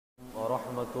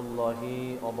ورحمة الله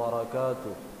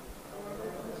وبركاته.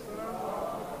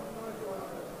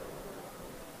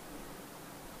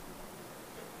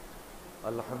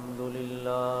 الحمد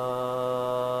لله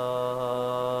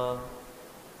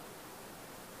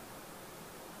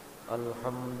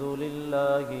الحمد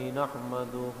لله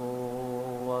نحمده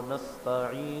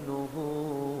ونستعينه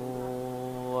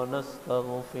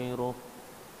ونستغفره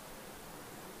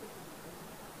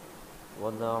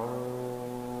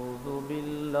ونعوذ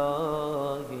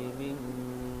بالله من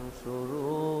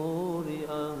شرور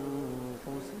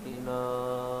أنفسنا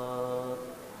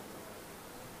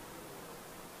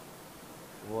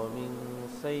ومن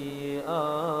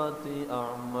سيئات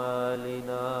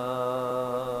أعمالنا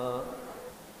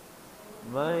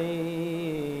من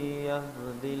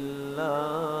يهد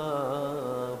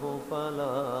الله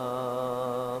فلا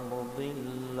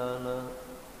مضل له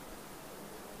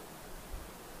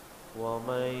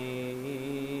ومن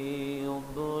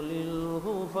يضلله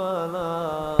فلا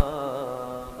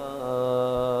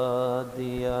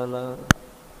هادي له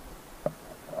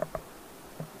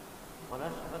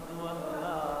ونشهد أن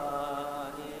لا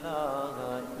إله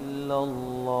إلا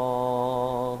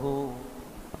الله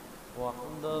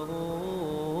وحده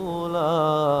لا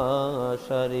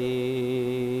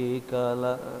شريك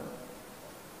له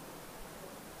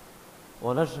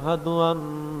ونشهد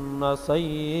أن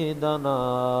سيدنا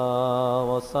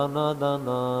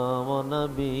وسندنا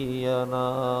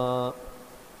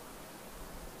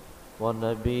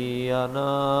ونبينا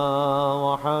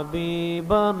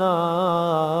وحبيبنا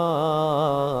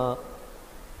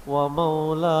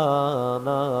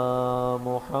ومولانا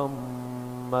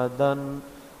محمدا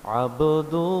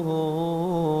عبده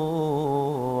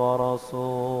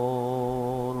ورسوله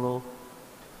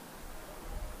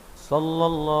صلى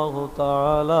الله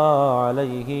تعالى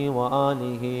عليه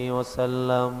وآله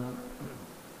وسلم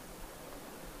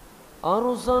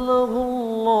أرسله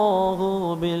الله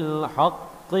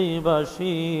بالحق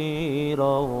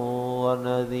بشيرا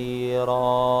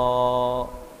ونذيرا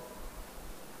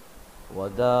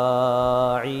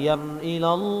وداعيا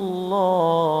إلى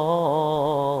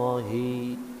الله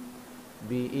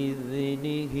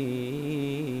بإذنه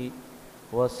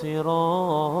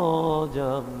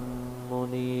وسراجا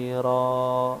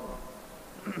منيرا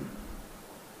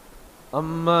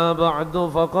أما بعد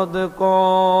فقد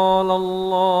قال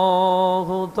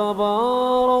الله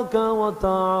تبارك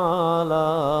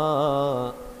وتعالى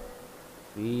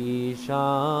في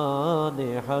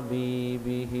شان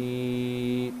حبيبه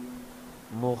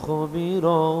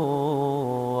مخبرا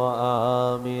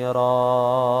وآمرا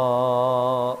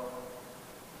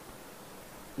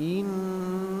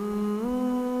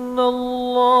إن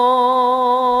الله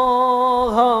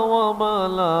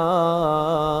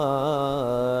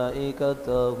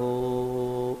وملائكته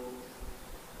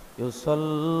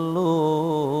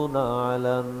يصلون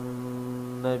على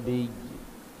النبي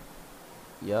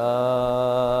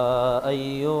يا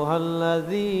أيها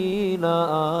الذين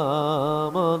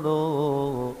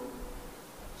آمنوا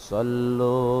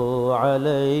صلوا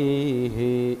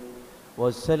عليه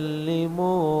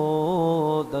وسلموا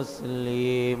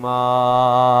تسليما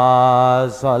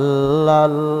صلى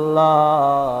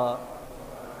الله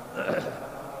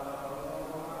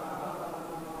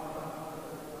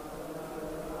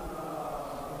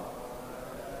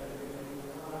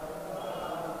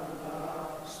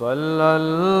صلى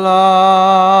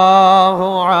الله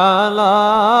على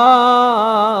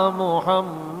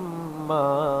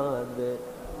محمد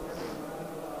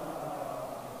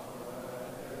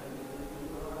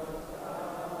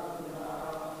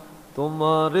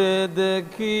तुम्हारे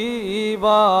देखी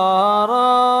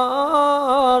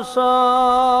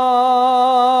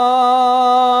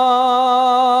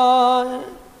বারাশায়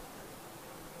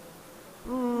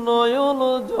নয়ন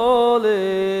জলে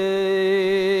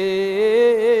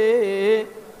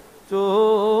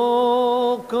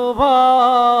চোখ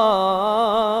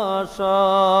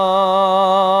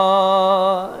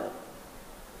ভাষায়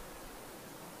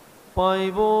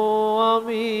পাইব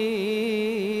আমি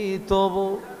তবু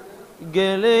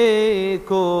গেলে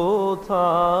কোথায়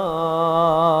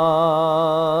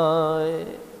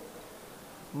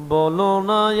বলো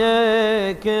না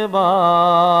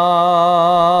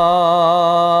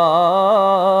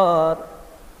একবার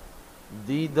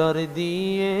দিদার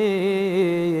দিয়ে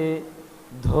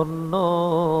ধন্য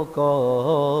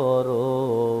করো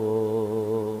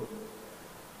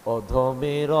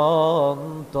অধমের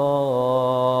অন্তর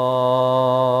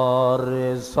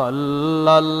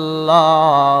সাল্লাল্লাহ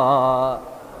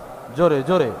জোরে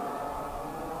জোরে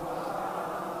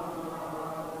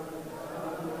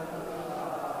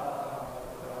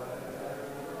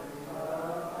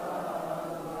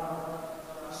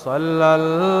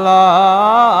সাল্লাল্লাহু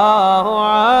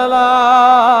আলা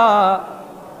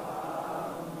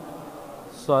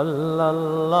সাল্লাল্লাহু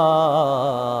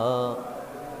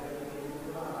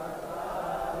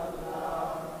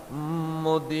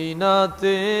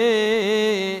মদিনাতে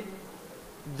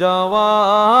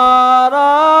যাওয়ার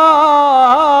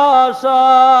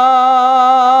আশায়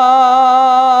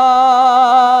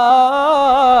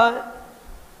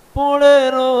পড়ে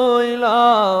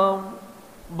রইলাম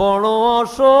বড়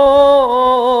অসহায়।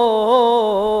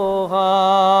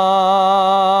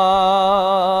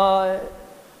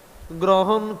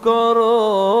 গ্রহণ করো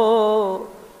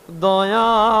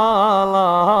দয়াল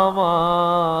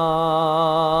আমায়,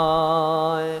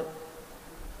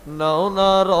 নাও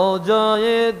না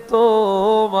রোজায়ে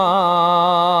তোমার,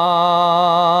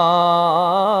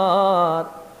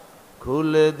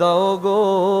 খুলে দাও গো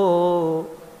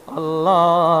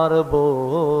আল্লাহর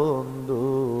বন্ধু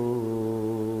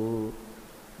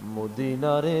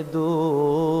মদিনারে দুয়ারে।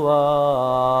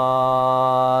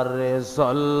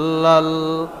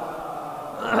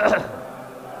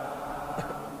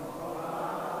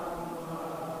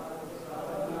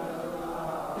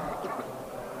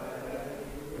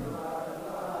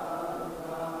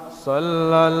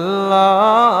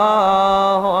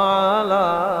 সাল্লাল্লাহু আলা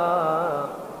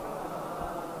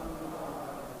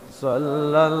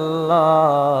সাল্লাল্লাহু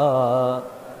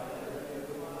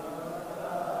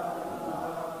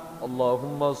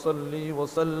اللهم صل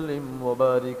وسلم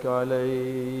وبارك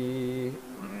عليه।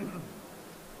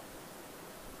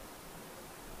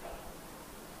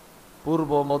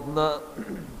 পূর্ব মদনা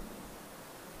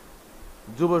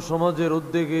যুব সমাজের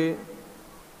উদ্যোগে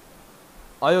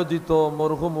আয়োজিত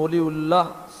মরহুম উল্লাহ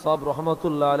সাহেব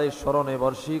রহমতুল্লাহ আলাইহির স্মরণে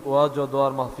বার্ষিক ওয়াজ ও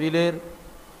দোয়ার মাহফিলের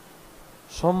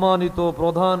সম্মানিত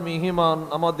প্রধান মেহমান,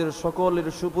 আমাদের সকলের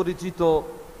সুপরিচিত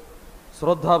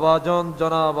শ্রদ্ধাভাজন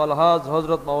জনাব আলহাজ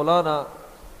হজরত মাওলানা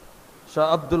শাহ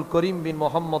আব্দুল করিম বিন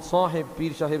মোহাম্মদ সাহেব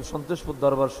পীর সাহেব সন্তোষপুর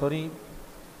দরবার শরীফ,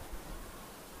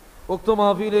 উক্ত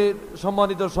মাহফিলের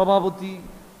সম্মানিত সভাপতি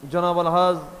জনাব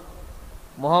আলহাজ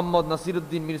মোহাম্মদ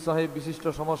নাসিরউদ্দিন মীর সাহেব বিশিষ্ট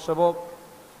সমাজসেবক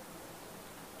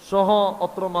সহ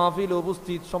অত্র মাহফিলে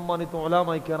উপস্থিত সম্মানিত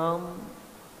উলামায়ে কেরাম,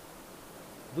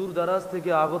 দূর দারাজ থেকে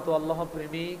আগত আল্লাহ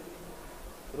প্রেমিক,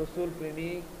 রসুল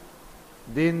প্রেমিক,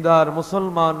 দিনদার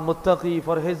মুসলমান, মুত্তাকি,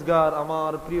 ফরহেজগার,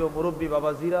 আমার প্রিয় মুরব্বী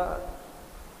বাবাজিরা,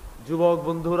 যুবক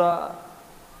বন্ধুরা,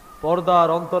 পর্দার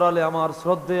অন্তরালে আমার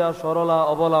শ্রদ্ধেয়া সরলা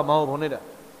অবলা মা ও বোনেরা,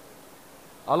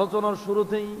 আলোচনার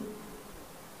শুরুতেই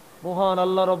মহান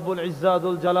আল্লাহ রব্বুল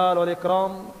ইজ্জাতুল জালাল ওয়াল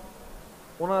ইকরাম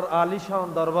ওনার আলিশান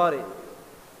দরবারে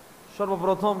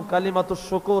সর্বপ্রথম কালিমাতুশ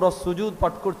শুকর ও সুজুদ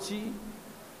পাঠ করছি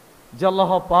যে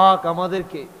আল্লাহ পাক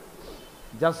আমাদেরকে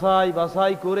যাচাই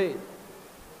বাছাই করে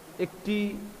একটি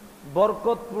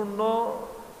বরকতপূর্ণ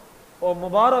ও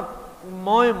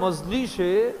মোবারকময়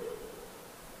মজলিসে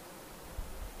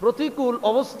প্রতিকূল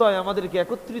অবস্থায় আমাদেরকে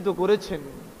একত্রিত করেছেন।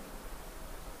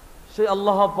 সেই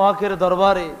আল্লাহ পাকের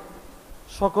দরবারে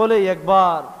সকলেই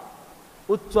একবার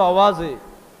উচ্চ আওয়াজে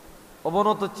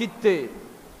অবনত চিত্তে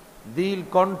দিল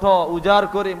কণ্ঠ উজাড়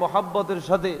করে মোহাব্বতের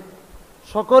সাথে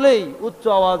সকলেই উচ্চ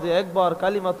আওয়াজে একবার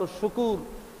কালিমাতুশ শুকুর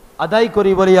আদায়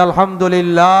করি, বলি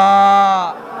আলহামদুলিল্লাহ।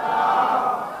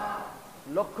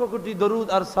 লক্ষ কোটি দরুদ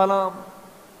আর সালাম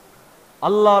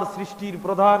আল্লাহর সৃষ্টির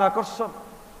প্রধান আকর্ষণ,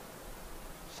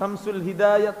 শামসুল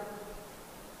হিদায়াত,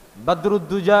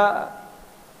 বদরুদ্দুজা,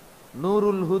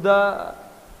 নূরুল হুদা,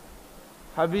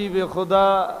 হাবিবে খুদা,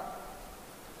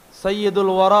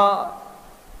 সৈয়দুল ওয়ারা,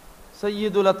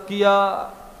 সৈয়দুল আতকিয়া,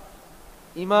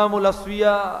 ইমামুল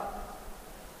আসফিয়া,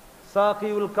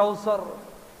 সাকিউল কাউসার,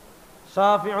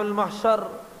 শাফিউল মাহশর,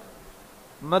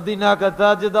 মদিনা কা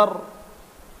তাজদার,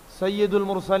 সৈয়দুল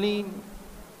মুরসালিন,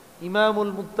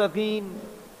 ইমামুল মুত্তাকিন,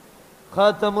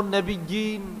 খাতামুন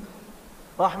নবিয়্যিন,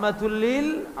 রাহমাতুল লিল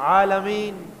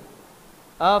আলামিন,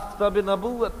 আফতাব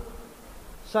নবুয়ত,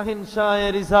 শাহিনশাহ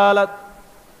রিসালাত,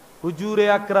 হুজুরে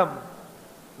আকরাম,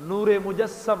 নূরে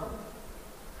মুজাসসাম,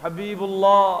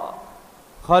 হাবিবুল্লাহ,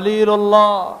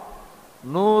 খলিলুল্লাহ,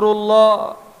 নূরুল্লাহ,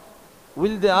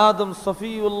 উলদে আদম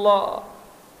সফিউল্লাহ,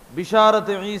 বিশারত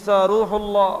ঈসা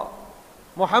রূহুল্লাহ,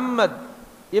 মুহাম্মদ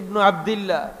ইবনে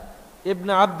আব্দুল্লাহ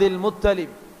ইবনে আব্দুল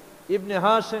মুত্তালিব ইবনে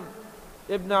হাশিম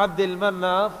ইবনে আব্দুল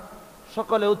মান্নাফ,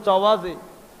 সকলে উচ্চ আওয়াজে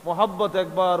মোহাব্বত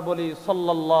একবার বলি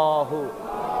সাল্লাল্লাহু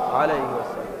আলাইহি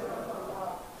ওয়াসাল্লাম।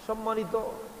 সম্মানিত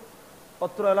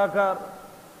অত্র এলাকার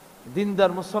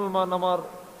দিনদার মুসলমান, আমার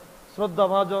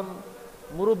শ্রদ্ধাভাজন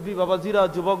মুরব্বী বাবাজিরা,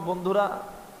 যুবক বন্ধুরা,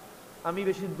 আমি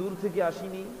বেশি দূর থেকে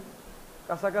আসিনি,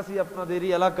 কাছাকাছি আপনাদেরই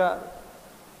এলাকা।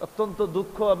 অত্যন্ত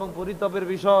দুঃখ এবং পরিতাপের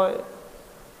বিষয়,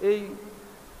 এই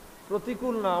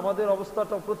প্রতিকূল না, আমাদের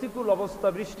অবস্থাটা প্রতিকূল অবস্থা,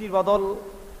 বৃষ্টির বাদল,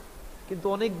 কিন্তু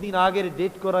অনেক দিন আগের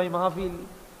ডেট করাই মাহফিল।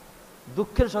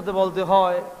 দুঃখের সাথে বলতে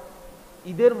হয়,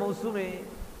 ঈদের মৌসুমে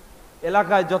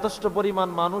এলাকায় যথেষ্ট পরিমাণ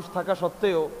মানুষ থাকা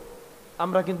সত্ত্বেও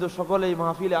আমরা কিন্তু সকলেই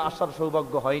মাহফিলে আসার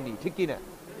সৌভাগ্য হয়নি, ঠিক কিনা?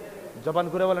 জবান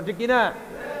করে বলেন ঠিক কিনা?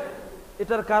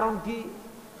 এটার কারণ কি,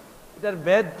 এটার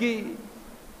ব্যাধ কি?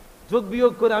 যোগ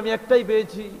বিয়োগ করে আমি একটাই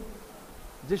পেয়েছি,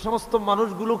 যে সমস্ত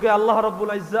মানুষগুলোকে আল্লাহ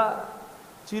রাব্বুল ইজ্জাত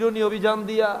চিরনি অভিযান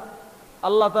দিয়া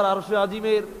আল্লাহ তার আরশে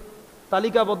আজিমের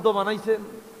তালিকাবদ্ধ বানাইছেন,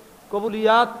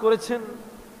 কবুলিয়াত করেছেন,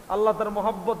 আল্লাহ তার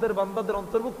মহাব্বতের বান্দাদের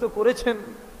অন্তর্ভুক্ত করেছেন,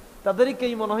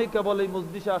 তাদেরকেই মনে হয় কেবল এই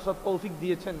মজলিসে আসার তৌফিক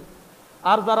দিয়েছেন।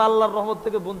 আর যারা আল্লাহর রহমত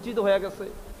থেকে বঞ্চিত হয়ে গেছে,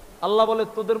 আল্লাহ বলে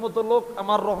তোদের মতো লোক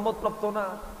আমার রহমত প্রাপ্ত না,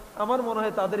 আমার মনে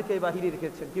হয় তাদেরকেই বাহিরে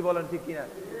রেখেছেন। কি বলেন ঠিক কিনা?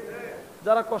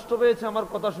 যারা কষ্ট পেয়েছে আমার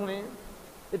কথা শুনে,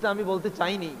 এটা আমি বলতে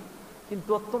চাইনি, কিন্তু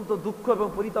অত্যন্ত দুঃখ এবং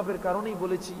পরিতাপের কারণেই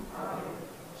বলেছি।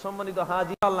 সম্মানিত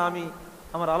হাজী, আল্লাহ আমি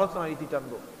আমার আলোচনার ইতি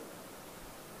টানব।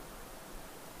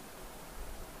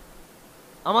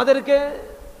 আমাদেরকে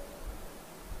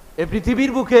এই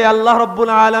পৃথিবীর বুকে আল্লাহ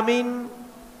রাব্বুল আলামিন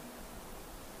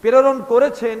প্রেরণ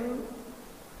করেছেন,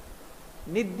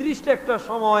 নির্দিষ্ট একটা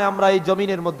সময় আমরা এই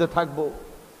জমিনের মধ্যে থাকব।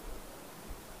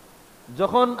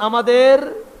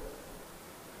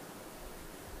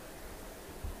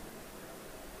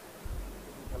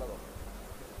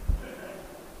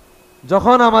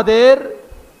 যখন আমাদের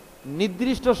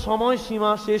নির্দিষ্ট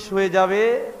সময়সীমা শেষ হয়ে যাবে,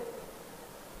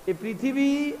 এই পৃথিবী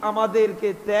আমাদেরকে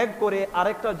ত্যাগ করে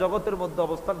আরেকটা জগতের মধ্যে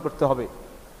অবস্থান করতে হবে।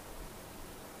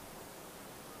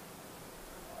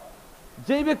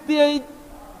 যে ব্যক্তি এই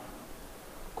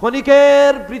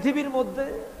ক্ষণিকের পৃথিবীর মধ্যে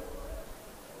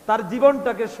তার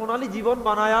জীবনটাকে সোনালী জীবন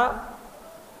বানায়া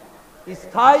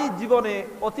স্থায়ী জীবনে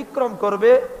অতিক্রম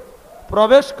করবে,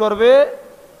 প্রবেশ করবে,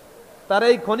 তার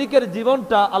এই ক্ষণিকের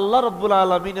জীবনটা আল্লাহ রাব্বুল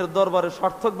আলামিনের দরবারে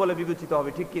সার্থক বলে বিবেচিত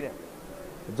হবে। ঠিক কিনা?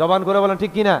 জবান করে বলেন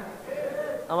ঠিক কিনা?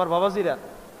 আমার বাবাজিরা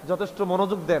যথেষ্ট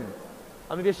মনোযোগ দেন,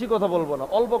 আমি বেশি কথা বলবো না,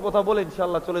 অল্প কথা বলে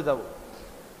ইনশাআল্লাহ চলে যাব।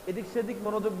 এদিক সেদিক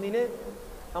মনোযোগ নিলে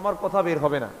আমার কথা বের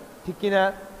হবে না, ঠিক কিনা?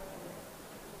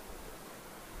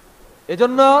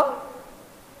 এজন্য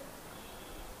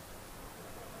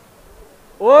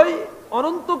ওই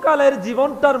অনন্তকালের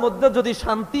জীবনটার মধ্যে যদি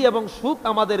শান্তি এবং সুখ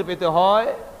আমাদের পেতে হয়,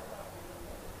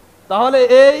 তাহলে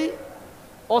এই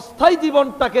অস্থায়ী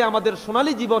জীবনটাকে আমাদের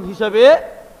সোনালী জীবন হিসেবে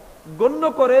গণ্য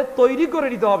করে তৈরি করে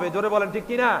নিতে হবে। জোরে বলেন ঠিক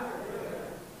কিনা?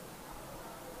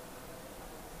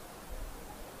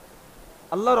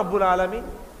 আল্লাহ রাব্বুল আলামিন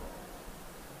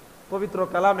পবিত্র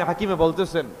কালামে হাকিমে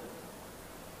বলতেছেন,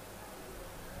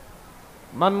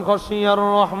 মান খাশিয়ার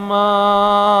রহমান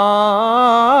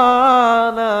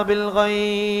বিল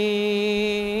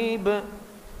গায়ব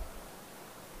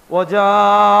ওয়া জাআ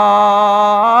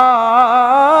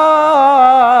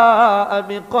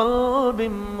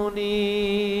বিকলবিন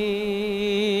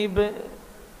মুনীব।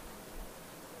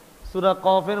 সূরা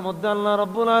কফের মধ্যে আল্লাহ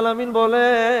রাব্বুল আলামিন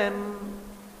বলেন,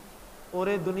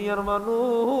 ওরে দুনিয়ার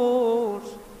মানুষ,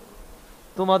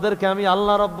 তোমাদেরকে আমি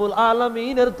আল্লাহ রাব্বুল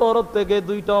আলামিনের তরফ থেকে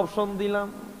দুইটা অপশন দিলাম।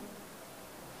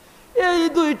 এই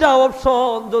দুইটা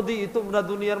অপশন যদি তোমরা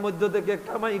দুনিয়ার মধ্যে থেকে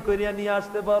কামাই করিয়া নিয়ে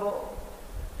আসতে পারো,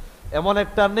 এমন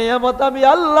একটা নিয়ামত আমি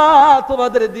আল্লাহ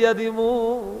তোমাদের দিয়া দিমু,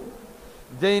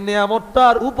 যেই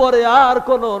নিয়ামতটার উপরে আর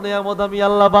কোন নিয়ামত আমি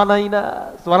আল্লাহ বানাই না।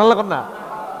 সুবহানাল্লাহ কোন না?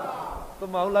 তো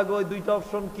মাওলা গো, ওই দুইটা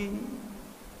অপশন কি?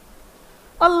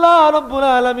 আল্লাহ রাব্বুল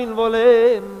আলামিন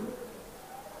বলেন,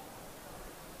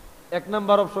 এক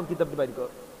নাম্বার অপশন, কিতাবটি বাইর কর,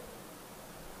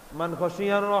 মান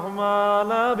খাশিয়ার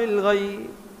রহমান বিল গায়ব,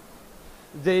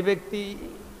 যে ব্যক্তি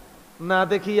না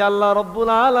দেখি আল্লাহ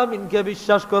রাব্বুল আলামিনকে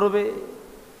বিশ্বাস করবে,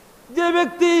 যে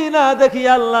ব্যক্তি না দেখি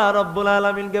আল্লাহ রাব্বুল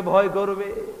আলামিনকে ভয়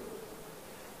করবে,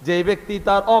 যে ব্যক্তি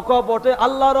তার অকপটে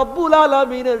আল্লাহ রাব্বুল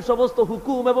আলামিনের সমস্ত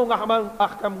হুকুম এবং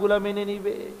আহকামগুলা মেনে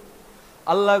নিবে।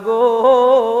 আল্লাহ গো,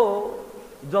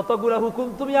 যতগুলা হুকুম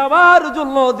তুমি আমার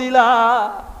জন্য দিলা,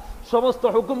 সমস্ত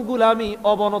হুকুমগুলো আমি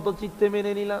অবনত চিত্তে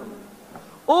মেনে নিলাম।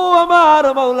 ও আমার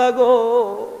মাওলা গো,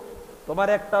 তোমার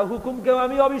একটা হুকুমকেও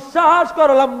আমি অবিশ্বাস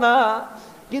করলাম না,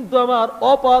 কিন্তু আমার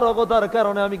অপারগতার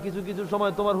কারণে আমি কিছু কিছু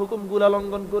সময় তোমার হুকুমগুলা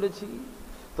লঙ্ঘন করেছি।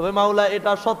 তবে মাওলা,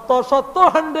 এটা সত্য, সত্য,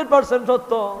 100%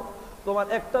 সত্য, তোমার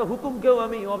একটা হুকুমকেও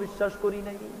আমি অবিশ্বাস করি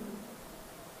নাই।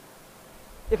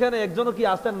 এখানে একজনও কি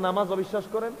আছেন নামাজ অবিশ্বাস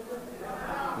করেন?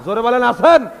 জোরে বলেন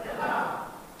আছেন?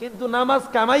 কিন্তু নামাজ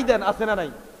কামাই দেন, আছে না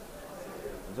নাই?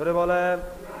 জোরে বলেন।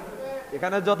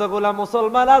 এখানে যতগুলা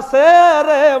মুসলমান আছে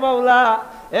রে মাওলা,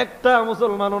 একটা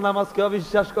মুসলমানও নামাজকে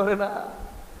অবিশ্বাস করে না,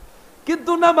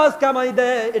 কিন্তু নামাজ কামাই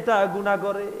দেয়, এটা গুনাহ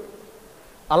করে।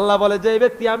 আল্লাহ বলে, যে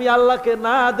ব্যক্তি আমি আল্লাহকে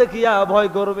না দেখিয়া ভয়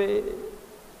করবে,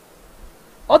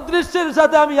 অদৃশ্যের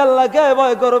সাথে আমি আল্লাহকে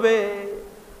ভয় করবে,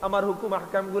 আমার হুকুম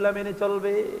আহকাম গুলা মেনে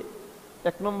চলবে।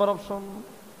 এক নম্বর অপশন।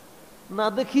 না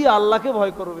দেখি আল্লাহকে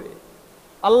ভয় করবে।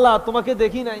 আল্লাহ তোমাকে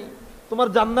দেখি নাই, তোমার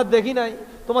জান্নাত দেখি নাই,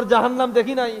 তোমার জাহান্নাম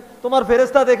দেখি নাই, তোমার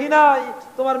ফেরেশতা দেখি নাই,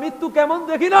 তোমার মৃত্যু কেমন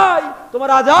দেখি নাই, তোমার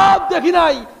আযাব দেখি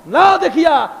নাই, না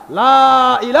দেখিয়া লা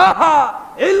ইলাহা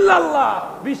ইল্লাল্লাহ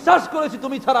বিশ্বাস করেছি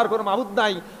তুমি ছাড়া আর কোনো মাবুদ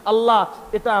নাই আল্লাহ,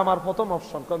 এটা আমার প্রথম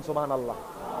অপশন। কোন সুবহানাল্লাহ।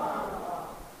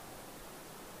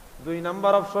 দুই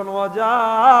নাম্বার অপশন, ওয়াজা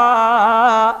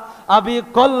আবি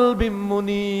কলবিম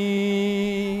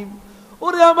মুনিব।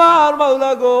 ওরে আমার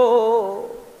মাওলা গো,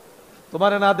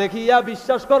 তোমারে না দেখিয়া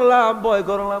বিশ্বাস করলাম, ভয়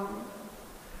করলাম।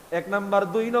 এক নাম্বার।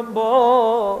 দুই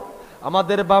নম্বর,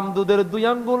 আমাদের বাম দুধের দুই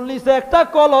আঙ্গুল নিচে একটা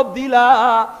কলব দিলা,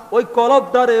 ওই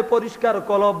কলবটারে পরিষ্কার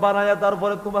কলব বানায়া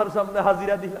তারপরে তোমার সামনে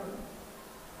হাজিরা দিলাম।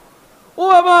 ও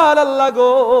আমার আল্লাহ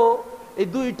গো, এই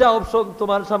দুইটা অপশন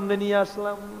তোমার সামনে নিয়ে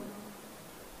আসলাম।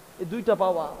 এই দুইটা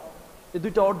পাওয়া, এই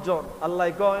দুইটা অর্জন। আল্লাহ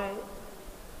কয়,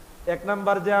 এক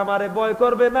নাম্বার যে আমারে ভয়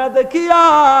করবে না দেখিয়া,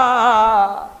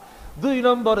 দুই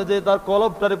নম্বরে যে তার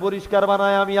কলবটারে পরিষ্কার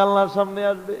বানায় আমি আল্লাহর সামনে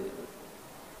আসবে।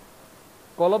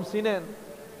 কলব চিনেন?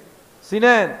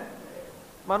 চিনেন?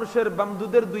 মানুষের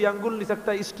বামদুদের দুই আঙ্গুল নিচে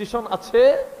একটা স্টেশন আছে,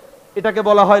 এটাকে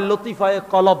বলা হয় লতিফায়ে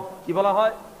কলব। কি বলা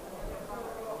হয়?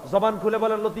 জবান খুলে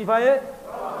বলেন লতিফায়ে।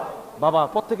 বাবা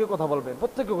প্রত্যেকে কথা বলবেন,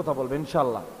 প্রত্যেকে কথা বলবেন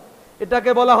ইনশাআল্লাহ।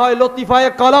 এটাকে বলা হয় লতিফায়ে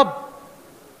কলব।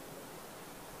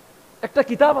 একটা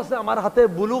কিতাব আছে আমার হাতে,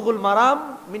 বুলুগুল মারাম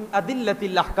মিন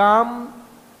আদিল্লাতিল আহকাম।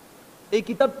 এই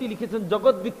কিতাবটি লিখেছেন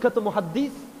জগৎ বিখ্যাত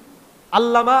মুহাদ্দিস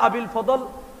আল্লামা আবিল ফদল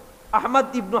আহমদ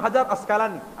ইবনু হাজার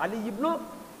আসকালানি, আলী ইবনু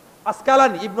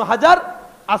আসকালানি, ইবনু হাজার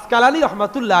আসকালানি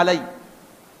রহমাতুল্লাহ আলাইহি,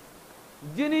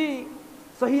 যিনি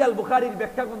সহিহ আল বুখারীর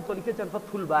ব্যাখ্যা গ্রন্থ লিখেছেন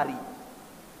ফাতহুল বারী।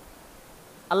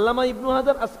 আল্লামা ইবনু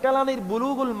হাজার আসকালানির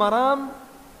বুলুগুল মারাম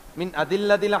মিন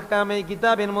আদিল্লাতিল আহকাম এই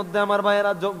কিতাবের মধ্যে আমার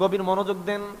ভাইয়েরা গভীর মনোযোগ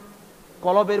দেন।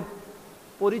 কলবের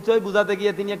পরিচয় বুঝাতে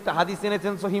গিয়ে তিনি একটা হাদিস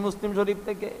এনেছেন সহিহ মুসলিম শরীফ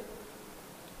থেকে।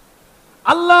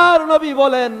 আল্লাহর নবী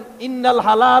বলেন, ইন্নাল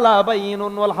হালালা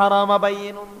বাইয়িনুন ওয়াল হারামা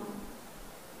বাইয়িনুন।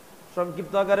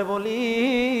 সংক্ষিপ্ত আকারে বলি,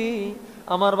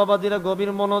 আমার বাবাজিরা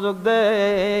গভীর মনোযোগ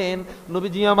দেন।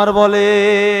 নবীজি আমার বলে,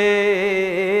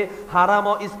 হারাম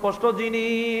স্পষ্ট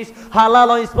জিনিস,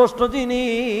 হালাল স্পষ্ট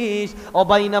জিনিস,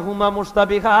 অবাইনাহুমা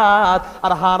মুস্তাবিহাত।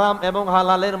 আর হারাম এবং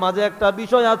হালালের মাঝে একটা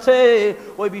বিষয় আছে,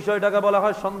 ওই বিষয়টাকে বলা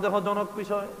হয় সন্দেহজনক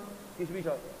বিষয়। কি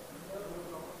বিষয়?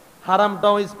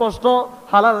 হারামটাও স্পষ্ট,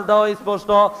 হালালটাও স্পষ্ট,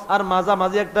 আর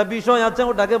মাঝামাঝি একটা বিষয় আছে,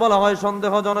 ওটাকে বলা হয়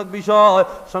সন্দেহজনক বিষয়।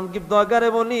 সংক্ষিপ্ত আকারে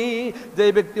বলি, যে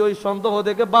ব্যক্তি ওই সন্দেহ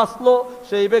থেকে বাঁচলো,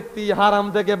 সেই ব্যক্তি হারাম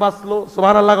থেকে বাঁচলো।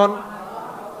 সুবহানাল্লাহ।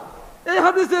 এই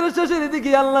হাদিসের শেষের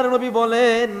দিকে আল্লাহর নবী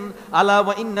বলেন, আলা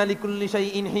ওয়া ইন্না লিকুল্লি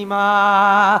শাইইন হিমা।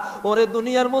 ওরে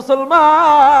দুনিয়ার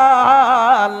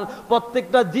মুসলমান,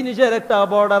 প্রত্যেকটা জিনিসের একটা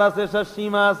বর্ডার আছে, শেষ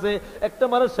সীমা আছে। একটা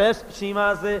মানে শেষ সীমা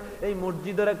আছে। এই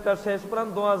মসজিদের একটা শেষ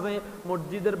প্রান্ত আছে,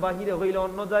 মসজিদের বাহিরে হইলে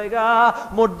অন্য জায়গা,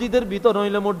 মসজিদের ভিতর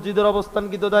হইলে মসজিদের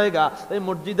অবস্থানকৃত জায়গা। এই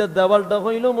মসজিদের দেওয়ালটা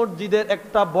হইল মসজিদের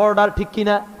একটা বর্ডার, ঠিক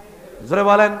কিনা? জোরে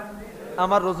বলেন।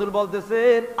 আমার রাসূল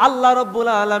বলতেছেন, আল্লাহ রাব্বুল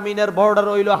আলামিনের বর্ডার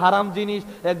হইল হারাম জিনিস।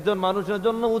 একজন মানুষের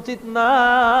জন্য উচিত না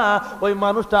ওই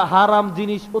মানুষটা হারাম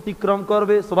জিনিস অতিক্রম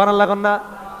করবে। সুবহানাল্লাহ না?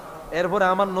 এরপরে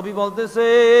আমার নবী বলতেছে,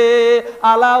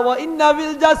 আলা ওয়া ইন্না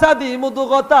বিল জাসাদি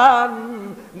মুদগাতান।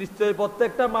 নিশ্চয়ই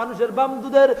প্রত্যেকটা মানুষের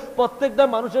বামদুদের, প্রত্যেকটা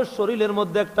মানুষের শরীরের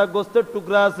মধ্যে একটা গোশতের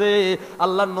টুকরা আছে।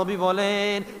 আল্লাহর নবী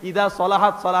বলেন, ইদা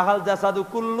সলাহাত সলাহাল জাসাদু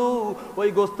কুল্লু। ওই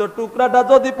গোশতের টুকরাটা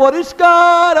যদি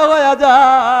পরিষ্কার হয়ে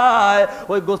যায়,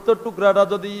 ওই গোশতের টুকরাটা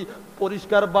যদি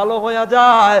পরিষ্কার ভালো হয়ে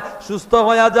যায়, সুস্থ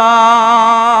হয়ে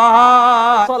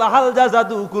যায়, সলাহাল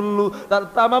জাসাদু কুল্লু, তার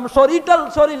তামাম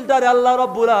শরীরটারে আল্লাহ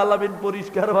রাব্বুল আলামিন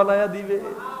পরিষ্কার বানায়া দিবে।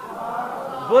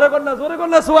 জোরে কন্যা, জোরে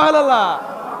কন্যা সুবহানাল্লাহ।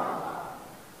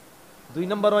 দুই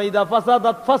নম্বর, ওয়াইদা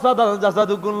ফাসাদাত ফাসাদাল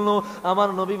জাসাদু কুল্লু। আমার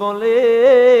নবী বলে,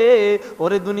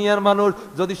 ওরে দুনিয়ার মানুষ,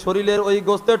 যদি শরীরের ওই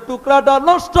গোশতের টুকরাটা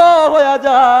নষ্ট হয়ে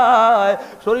যায়,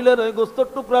 শরীরের ওই গোশতের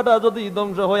টুকরাটা যদি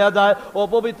ধ্বংস হয়ে যায়,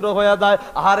 অপবিত্র হয়ে যায়,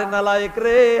 আরে নালায়েক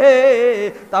রে,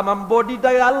 তামাম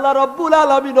বডিটাকে আল্লাহ রাব্বুল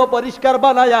আলামিন পরিষ্কার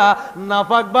বানায়া,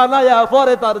 নাপাক বানায়া,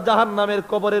 পরে তার জাহান্নামের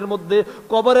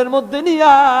কবরের মধ্যে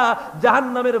নিয়া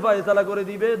জাহান্নামের ফয়সালা করে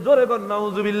দিবে। জোরে বল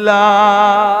নাউজুবিল্লাহ।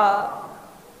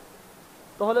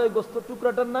 তাহলে ওই গোশতের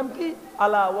টুকরাটার নাম কি?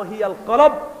 আলা ওয়াহিয়াল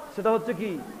কলব। সেটা হচ্ছে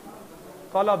কি?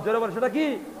 কলব। জোরে বল, সেটা কি?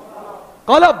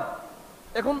 কলব।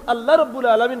 এখন আল্লাহ রাব্বুল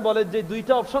আলামিন বলে, যে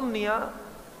দুইটা অপশন নিয়া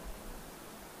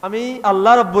আমি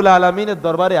আল্লাহ রাব্বুল আলামিনের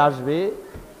দরবারে আসবে।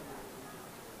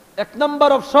 এক নাম্বার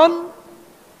অপশন,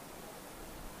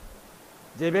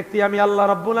 যে ব্যক্তি আমি আল্লাহ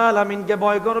রাব্বুল আলামিনকে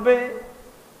ভয় করবে,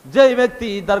 যেই ব্যক্তি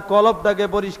তার কলবটাকে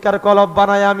পরিষ্কার কলব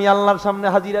বানায় আমি আল্লাহর সামনে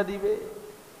হাজিরা দিবে,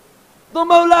 তো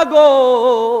মাওলা গো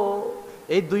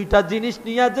এই দুইটা জিনিস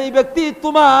নিয়ে যেই ব্যক্তি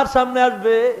তোমার সামনে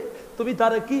আসবে তুমি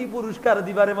তারে কি পুরস্কার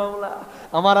দিবারে মাওলা?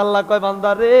 আমার আল্লাহ কয়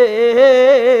বান্দা রে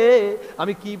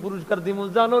আমি কি পুরস্কার দিমু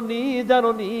জানোনি?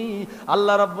 জানোনি?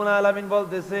 আল্লাহ রাব্বুল আলামিন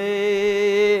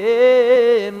বলতেছেন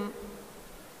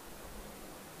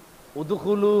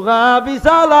উদখুলুহা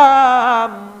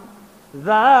বিসালাম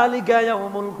যালিকা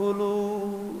ইয়াউমুল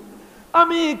খুলুদ।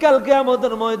 আমি কাল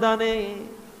কিয়ামতের ময়দানে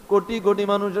কোটি কোটি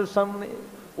মানুষের সামনে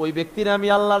ওই ব্যক্তির আমি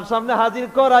আল্লাহর সামনে হাজির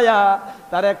করায়া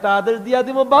তার একটা আদেশ দিয়া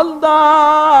দিব, বান্দা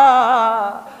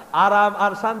আরাম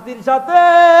আর শান্তির সাথে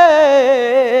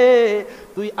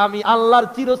তুই আমি আল্লাহর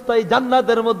চিরস্থায়ী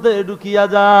জান্নাতের মধ্যে ঢুকিয়া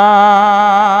যা।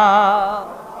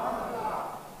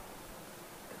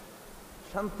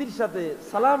 শান্তির সাথে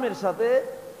সালামের সাথে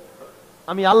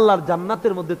আমি আল্লাহর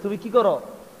জান্নাতের মধ্যে তুমি কি করো?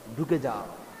 ঢুকে যাও।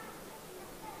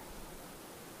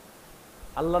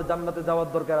 আল্লাহর জান্নাতে যাওয়ার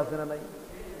দরকার আছে না নাই?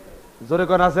 জোরে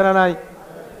কোন আছে না নাই?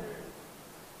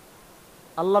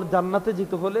 আল্লাহর জান্নাতে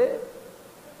যেতে হলে,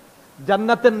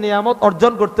 জান্নাতের নিয়ামত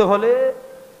অর্জন করতে হলে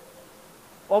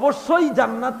অবশ্যই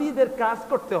জান্নাতীদের কাজ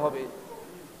করতে হবে।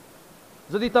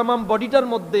 যদি তামাম বডিটার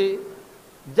মধ্যে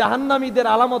জাহান্নামীদের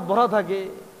আলামত ভরা থাকে,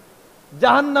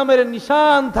 জাহান্নামের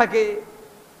নিশান থাকে,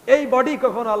 এই বডি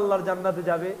কখনো আল্লাহর জান্নাতে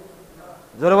যাবে?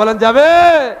 জোরে বলেন যাবে?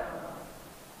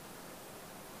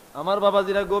 আমার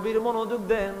বাবাজিরা গভীর মনোযোগ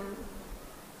দেন।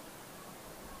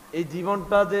 এই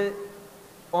জীবনটা যে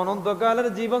অনন্তকালের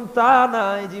জীবন তা না,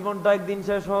 এই জীবনটা একদিন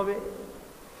শেষ হবে।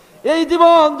 এই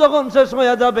জীবন যখন শেষ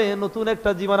হয়ে যাবে নতুন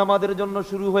একটা জীবন আমাদের জন্য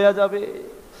শুরু হয়ে যাবে।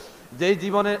 যেই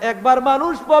জীবনে একবার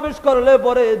মানুষ প্রবেশ করলে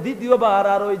পরে দ্বিতীয়বার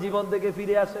আর ওই জীবন থেকে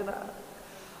ফিরে আসে না।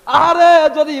 আরে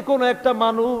যদি কোনো একটা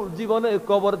মানুষ জীবনে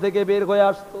কবর থেকে বের হয়ে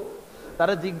আসতো,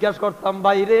 তারা জিজ্ঞাসা করতাম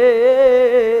বাইরে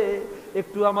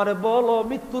একটু আমারে বলো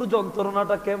মৃত্যুর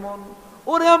যন্ত্রণাটা কেমন?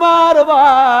 ওরে আমার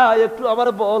ভাই একটু আমার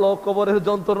বলো কবরের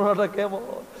যন্ত্রণাটা কেমন?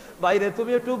 বাইরে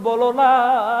তুমি একটু বলো না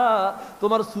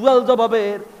তোমার সুয়াল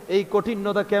জবাবের এই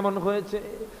কঠিনতা কেমন হয়েছে।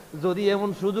 যদি এমন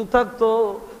সুযোগ থাকতো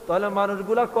তাহলে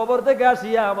মানুষগুলা কবর থেকে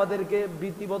আসিয়া আমাদেরকে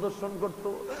ভীতি প্রদর্শন করতো,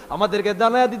 আমাদেরকে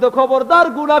জানাইয়া দিত খবরদার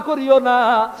গুনাহ করিও না,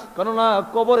 কেননা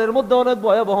কবরের মধ্যে অনেক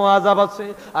ভয়াবহ আযাব আছে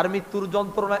আর মৃত্যুর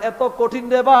যন্ত্রণা এত কঠিন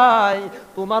রে ভাই,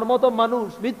 তোমার মতো মানুষ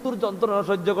মৃত্যুর যন্ত্রণা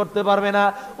সহ্য করতে পারবে না।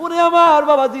 উনি আমার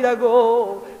বাবাজিরা গো,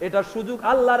 এটা সুযোগ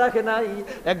আল্লাহ রাখে নাই।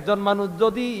 একজন মানুষ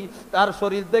যদি তার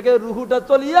শরীর থেকে রুহুটা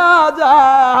চলিয়া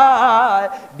যায়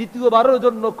দ্বিতীয়বারের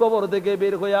জন্য কবর থেকে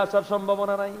বের হয়ে আসার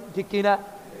সম্ভাবনা নাই, ঠিক কিনা?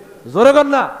 জোরে কর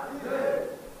না।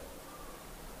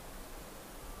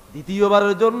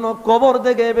 দ্বিতীয়বারের জন্য কবর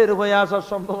থেকে বের হয়ে আসার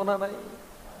সম্ভাবনা নাই,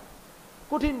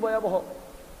 কঠিন ভয়াবহ।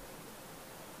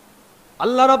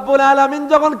 আল্লাহ রাব্বুল আলামিন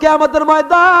যখন কিয়ামতের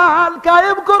ময়দান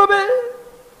কায়েম করবে,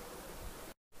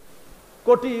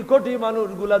 কোটি কোটি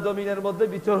মানুষগুলা জমিনের মধ্যে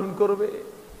বিচরণ করবে।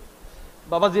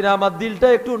 বাবাজিরা আমার দিলটা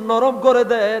একটু নরম করে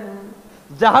দেন,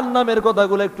 জাহান্নামের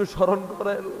কথাগুলো একটু স্মরণ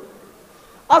করেন।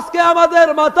 আজকে আমাদের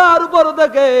মাথার উপর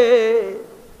থেকে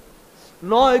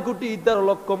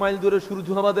 9,13,00,000 মাইল দূরে সূর্য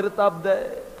আমাদের তাপ দেয়,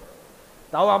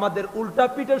 তাও আমাদের উল্টা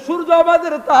পিঠে সূর্য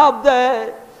আমাদের তাপ দেয়।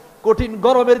 কঠিন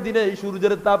গরমের দিনে এই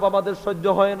সূর্যের তাপ আমাদের সহ্য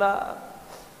হয় না।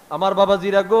 আমার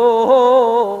বাবাজিরা গো,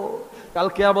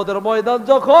 কালকে আমাদের ময়দান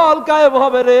যখন কায়েম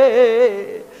হবে রে,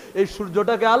 এই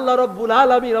সূর্যটাকে আল্লাহ রাব্বুল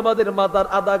আলামিন আমাদের মাথার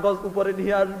আধা গজ উপরে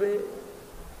নিয়ে আসবে।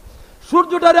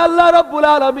 সূর্যটারে আল্লাহ রাব্বুল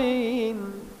আলামিন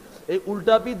এই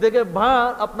উল্টা পিঠ থেকে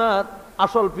আপনার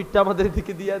আসল পিঠটা আমাদের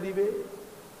দিকে দিয়া দিবে।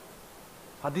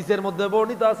 হাদিসের মধ্যে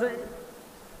বর্ণিত আছে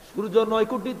সূর্য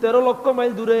 9,13,00,000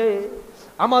 মাইল দূরে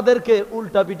আমাদেরকে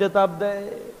উল্টা পিঠে তাপ দেয়,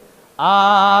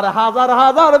 আর হাজার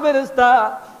হাজার ফেরেশতা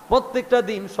প্রত্যেকটা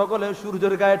দিন সকলে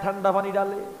সূর্যের গায়ে ঠান্ডা পানি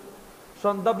ডালে,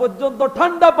 সন্ধ্যা পর্যন্ত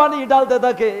ঠান্ডা পানি ডালতে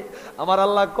থাকে। আমার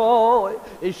আল্লাহ কয়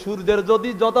এই সূর্যের যদি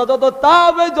যথাযথ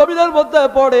তাপ এই জমিনের মধ্যে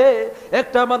পড়ে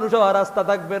একটা মানুষ আর রাস্তা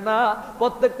থাকবে না,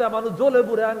 প্রত্যেকটা মানুষ জ্বলে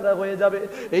পুড়ে আংরা হয়ে যাবে।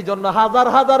 এই জন্য হাজার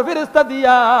হাজার ফেরেশতা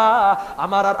দিয়া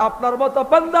আমার আর আপনার মতো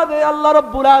বান্দাদের আল্লাহ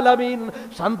রাব্বুল আলামিন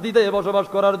শান্তিতে বসবাস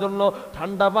করার জন্য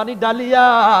ঠান্ডা পানি ডালিয়া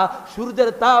সূর্যের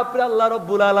তাপ আল্লাহ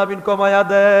রাব্বুল আলামিন কমায়া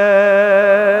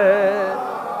দেয়।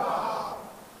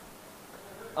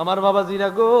 আমার বাবাজিরা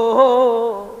গো,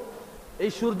 এই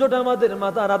সূর্যটা আমাদের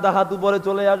মাথার আধা হাত উপরে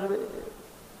চলে আসবে,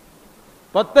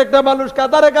 প্রত্যেকটা মানুষ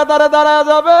কাতারে কাতারে দাঁড়ায়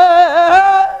যাবে।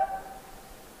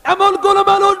 এমন কোন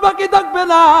মানুষ বাকি থাকবে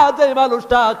না যে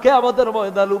মানুষটা কিয়ামতের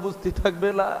ময়দানে উপস্থিত থাকবে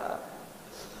না।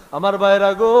 আমার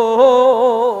ভাইরা গো,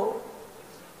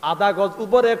 আধা গজ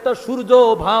উপরে একটা সূর্য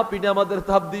ভাপ পিঠে আমাদের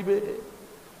তাপ দিবে,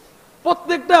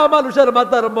 প্রত্যেকটা মানুষের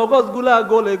মাথার মগজগুলা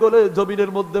গলে গলে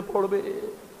জমিনের মধ্যে পড়বে।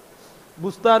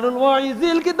 বুস্তানুল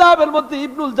ওয়াইজিল কিতাবের মধ্যে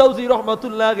ইবনুল জাওজি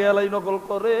রাহমাতুল্লাহ আলাইহি নকল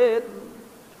করেন,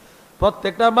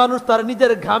 প্রত্যেকটা মানুষ তার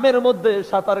নিজের ঘামের মধ্যে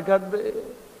সাঁতার কাটবে।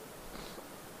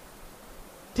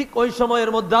 ঠিক ওই সময়ের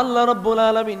মধ্যে আল্লাহ রাব্বুল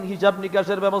আলামিন হিসাব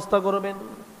নিকাশের ব্যবস্থা করবেন।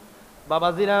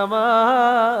 বাবাজিরা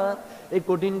আমার, এই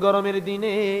কঠিন গরমের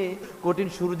দিনে, কঠিন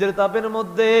সূর্যের তাপের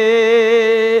মধ্যে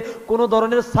কোনো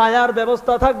ধরনের ছায়ার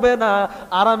ব্যবস্থা থাকবে না,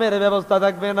 আরামের ব্যবস্থা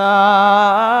থাকবে না।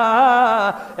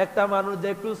 একটা মানুষ যে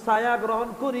একটু ছায়া গ্রহণ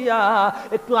করিয়া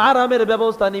একটু আরামের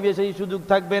ব্যবস্থা নিবে, সেই সুযোগ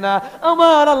থাকবে না।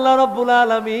 আমার আল্লাহ রাব্বুল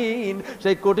আলামিন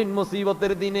সেই কঠিন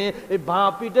মুসিবতের দিনে এই বাঁ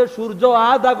পিঠে সূর্য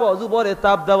আধা গজ উপরে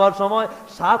তাপ দেওয়ার সময়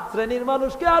 7 শ্রেণীর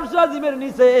মানুষকে আরশ আজিমের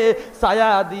নিচে ছায়া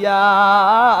দিয়া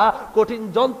কঠিন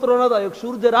যন্ত্রণাদায়ক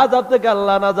সূর্যের আযাব থেকে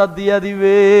আল্লাহ নাজাত দিয়া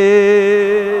দিবে।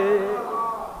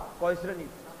 কয় শ্রেণী?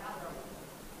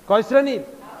 কয় শ্রেণী?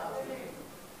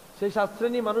 সেই 7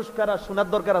 শ্রেণী মানুষ কারা শোনার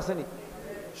দরকার আছে নি?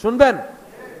 শুনবেন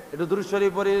একটু দুরূদ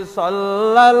শরীফ পড়ি।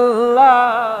 সাল্লাল্লাহ,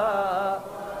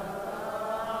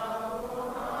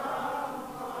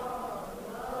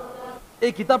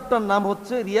 এই কিতাবটার নাম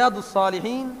হচ্ছে রিয়াদুস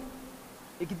সালিহিন।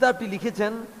 এই কিতাবটি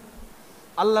লিখেছেন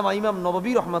আল্লামা ইমাম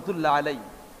নববী রহমাতুল্লাহ আলাইহি।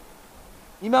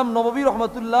 ইমাম নববী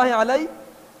রহমাতুল্লাহ আলাইহি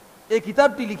এই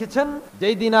কিতাবটি লিখেছেন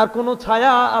যেই দিন আর কোনো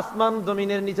ছায়া আসমান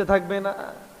জমিনের নিচে থাকবে না।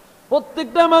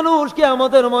 প্রত্যেকটা মানুষ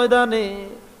কিয়ামতের ময়দানে,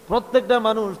 প্রত্যেকটা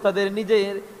মানুষ তাদের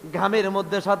নিজের ঘামের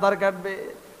মধ্যে সাঁতার কাটবে।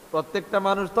 প্রত্যেকটা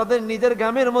মানুষ তাদের নিজের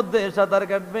ঘামের মধ্যে সাঁতার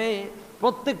কাটবে।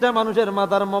 প্রত্যেকটা মানুষের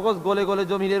মাথার মগজ গলে গলে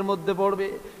জমিনের মধ্যে পড়বে।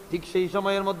 ঠিক সেই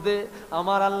সময়ের মধ্যে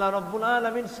আমার আল্লাহ রাব্বুল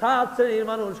আলামিন 7 শ্রেণীর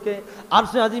মানুষকে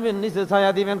আরশে আজিমের নিচে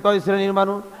ছায়া দিবেন। কয় শ্রেণীর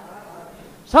মানুষ?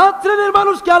 7 শ্রেণীর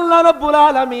মানুষকে আল্লাহ রাব্বুল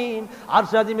আলামিন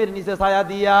আরশ আজিমের নিচে ছায়া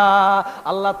দিয়া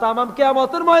আল্লাহ তামাম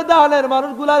কিয়ামতের ময়দানের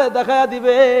মানুষগুলারে দেখায়া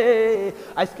দিবে,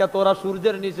 আজকে তোরা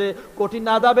সূর্যের নিচে কঠিন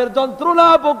আযাবের যন্ত্রণা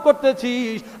ভোগ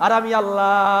করতেছিস, আর আমি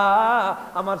আল্লাহ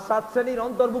আমার 7 শ্রেণীর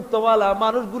অন্তর্ভুক্তওয়ালা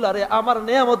মানুষগুলারে আমার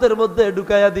নিয়ামতের মধ্যে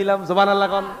ঢুকাইয়া দিলাম। সুবহানাল্লাহ।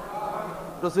 কোন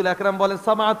রাসূল আকরাম বলেন,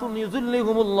 সামাতুন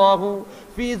ইউযিল্লিহুমুল্লাহু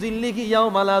ফি যিল্লিহি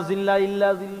ইয়াওমা লা যিল্লা ইল্লা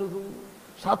যিল্লুহু।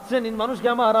 7 শ্রেণীর মানুষকে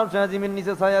আমার আরশ আজিমের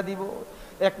নিচে ছায়া দিব।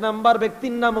 1 নাম্বার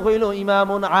ব্যক্তির নাম হইল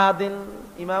ইমামুন আদিল।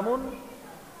 ইমামুন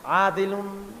আদিলুন,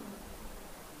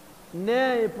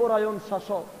 ন্যায় পরায়ণ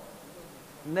শাসক।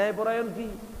 ন্যায় পরায়ণ কি?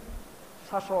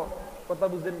 শাসক। কথা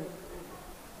বুঝেন?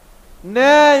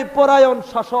 ন্যায় পরায়ণ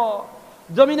শাসক।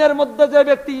 জমিনের মধ্যে যে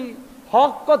ব্যক্তি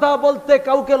হক কথা বলতে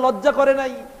কাউকে লজ্জা করে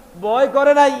নাই, ভয়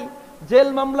করে নাই, জেল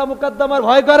মামলা মুকদ্দমার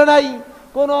ভয় করে নাই,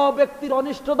 কোন ব্যক্তির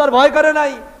অনিষ্টতার ভয় করে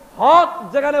নাই, হক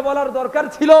যেখানে বলার দরকার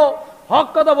ছিল হক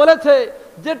কথা বলেছে,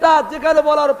 যেটা যেখানে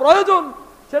বলার প্রয়োজন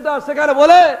সেটা সেখানে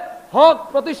বলে হক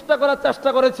প্রতিষ্ঠা করার চেষ্টা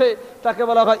করেছে, তাকে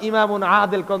বলা হয় ইমামুন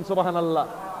আদিল। কোন সুবহানাল্লাহ।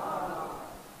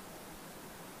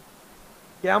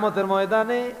 কিয়ামতের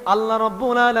ময়দানে আল্লাহ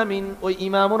রাব্বুল আলামিন ওই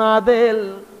ইমামুন আদিল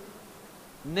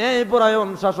ন্যায়পরায়ণ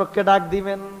শাসককে ডাক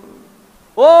দিবেন।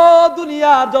 ও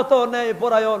দুনিয়ার যত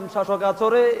ন্যায়পরায়ণ শাসক আছে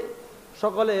রে,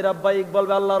 সকলে রাব্বাইক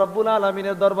বলবে, আল্লাহ রাব্বুল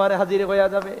আলামিনের দরবারে হাজির হইয়া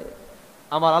যাবে।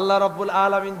 আমার আল্লাহ রাব্বুল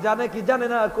আলামিন জানে কি জানে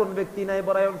না কোন ব্যক্তি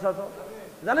ন্যায়পরায়ণ শাসক?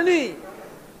 জানেনি?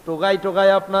 টোগাই টোগাই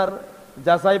আপনার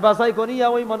যাচাই বাছাই করিয়া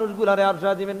ওই মানুষগুলারে আরশ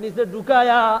আজিমের নিচে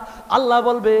ঢুকায়া আল্লাহ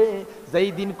বলবে, যেই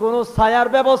দিন কোন ছায়ার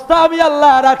ব্যবস্থা আমি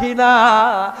আল্লাহ রাখি না,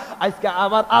 আজকে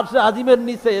আমার আরশ আজিমের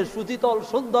নিচে সুশীতল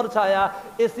সুন্দর ছায়া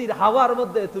এসির হাওয়ার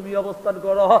মধ্যে তুমি অবস্থান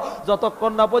করো,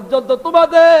 যতক্ষণ না পর্যন্ত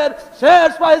তোমাদের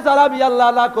শেষ ফয়সালা আমি আল্লাহ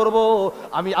না করব,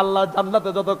 আমি আল্লাহ জান্নাতে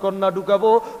যতক্ষণ না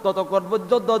ঢুকাবো ততক্ষণ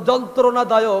পর্যন্ত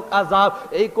যন্ত্রণাদায়ক আযাব,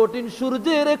 এই কঠিন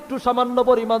সূর্যের একটু সামান্য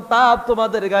পরিমাণ তাপ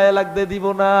তোমাদের গায়ে লাগতে দিব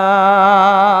না।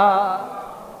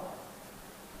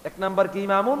 1 নাম্বার কি?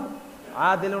 ইমামুন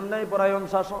আদিলুন, ন্যায়পরায়ণ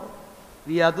শাসক।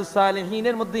 রিয়াদুস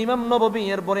সালিহিনের মধ্যে ইমাম নববী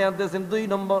এরপরে আনতেছেন 2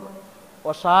 নম্বর,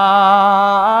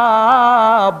 ওয়াশাবুন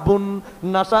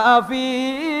নাশা ফি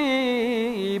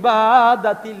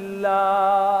ইবাদাতিল্লাহ।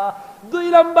 2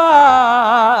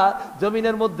 নাম্বার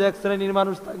জমিনের মধ্যে 1 শ্রেণীর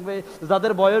মানুষ থাকবে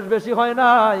যাদের বয়স বেশি হয়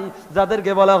নাই,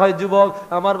 যাদেরকে বলা হয় যুবক।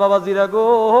 আমার বাবাজিরা গো,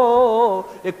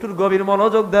 একটু গভীর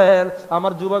মনোযোগ দেন।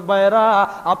 আমার যুবক ভাইয়েরা,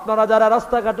 আপনারা যারা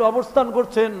রাস্তাঘাটে অবস্থান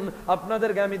করছেন,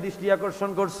 আপনাদেরকে আমি দৃষ্টি আকর্ষণ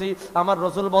করছি। আমার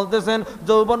রাসূল বলতেছেন,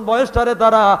 যৌবন বয়সটারে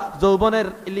তারা যৌবনের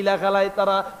লীলা খেলায়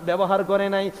তারা ব্যবহার করে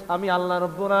নাই, আমি আল্লাহ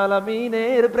রাব্বুল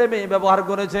আলামিনের প্রেমে ব্যবহার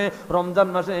করেছে। রমজান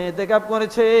মাসে ইতিকাফ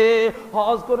করেছে,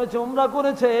 হজ করেছে, উমরা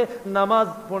করেছে, নামাজ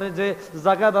পড়েছে,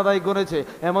 যাকাত আদায় করেছে,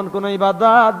 এমন কোন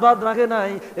ইবাদত বাদ রাখে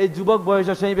নাই এই যুবক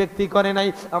বয়সে সেই ব্যক্তি করে নাই।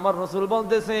 আমার রাসূল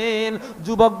বলতেছেন,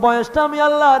 যুবক বয়সটা আমি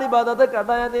আল্লাহর ইবাদতে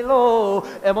কাটায়া দিল।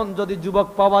 এমন যদি যুবক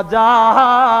পাওয়া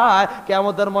যায়,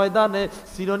 কিয়ামতের ময়দানে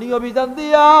চিরনি অভিযান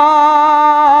দিয়া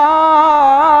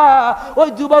ওই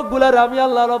যুবকগুলার আমি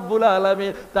আল্লাহ রব্বুল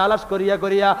আলামিন তালাশ করিয়া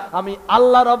করিয়া আমি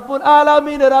আল্লাহ রব্বুল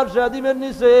আলামিনের আরশে আজিমের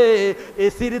নিচে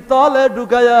এসির তলে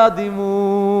ঢুকাইয়া দিমু।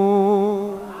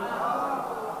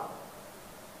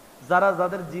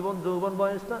 যাদের জীবন যৌবন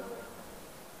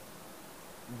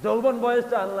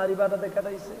বয়সটা আল্লাহর ইবাদতে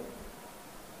কাটাইছে।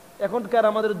 এখনকার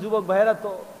আমাদের যুবক ভাইয়েরা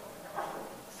তো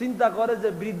চিন্তা করে যে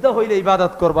বৃদ্ধ হইলে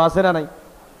ইবাদত করবো, আছে না নাই?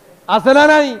 আছে না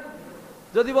নাই?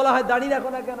 যদি বলা হয় দাঁড়িয়ে রাখো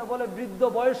না কেন, বলে বৃদ্ধ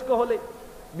বয়স্ক হলে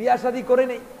বিয়া শাদী করে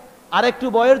নেই, আর একটু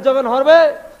বয়স যখন হবে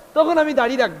তখন আমি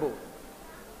দাঁড়িয়ে রাখবো।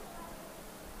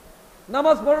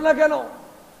 নামাজ পড়ো না কেন,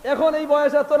 এখন এই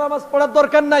বয়সে তো নামাজ পড়ার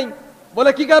দরকার নাই।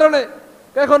 বলে কি কারণে?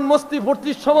 এখন মস্তি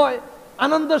ফুর্তির সময়,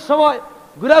 আনন্দের সময়,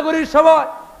 ঘোরাঘুরির সময়,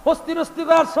 হস্তি নস্তি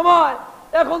করার সময়,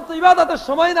 এখন তো ইবাদতের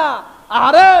সময় না।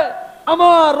 আরে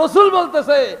আমার রসুল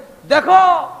বলতেছে, দেখো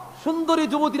সুন্দরী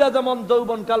যুবতীরা যেমন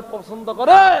যৌবনকাল পছন্দ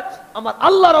করে, আমার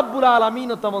আল্লাহ রাব্বুল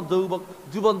আলামিনও তেমন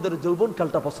যুবকদের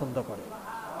যৌবনকালটা পছন্দ করে।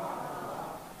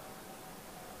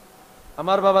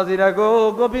 আমার বাবাজিরা গো,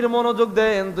 গভীর মনোযোগ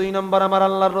দেন। 2 নম্বর, আমার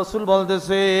আল্লাহর রসুল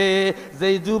বলতেছে যে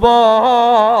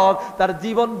যুবক তার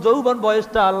জীবন যৌবন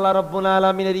বয়সটা আল্লাহ রাব্বুল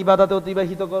আলামিনের ইবাদতে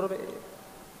অতিবাহিত করবে,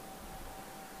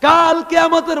 কাল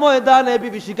কিয়ামতের ময়দানে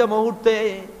বিভীষিকা মুহূর্তে,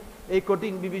 এই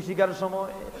কঠিন বিভীষিকার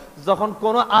সময় যখন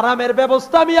কোন আরামের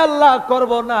ব্যবস্থা আমি আল্লাহ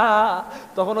করব না,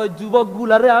 তখন ওই যুবক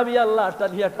গুলারে আমি আল্লাহ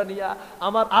টানিয়া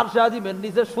আমার আরশে আজিমের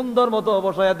নিচে সুন্দর মতো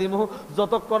বসায়া দিমু।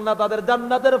 যতক্ষণ না তাদের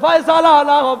জান্নাতের ফয়সালা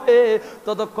না হবে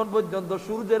ততক্ষণ পর্যন্ত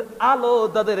সূর্যের আলো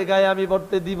তাদের গায়ে আমি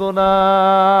পড়তে দিব না।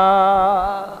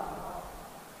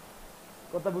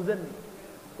 কথা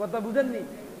বুঝেননি?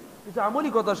 কিছু আমলি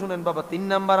কথা শুনেন বাবা। 3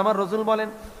 নাম্বার, আমার রাসূল বলেন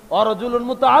অরাজুলুন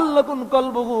মুতাআল্লাকুন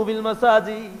কলবুহু বিল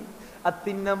মাসাজিদ। আর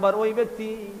 3 নাম্বার, ওই ব্যক্তি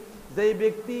যেই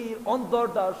ব্যক্তির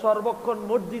অন্তরটা সর্বক্ষণ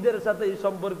মসজিদের সাথে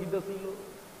সম্পর্কিত ছিল।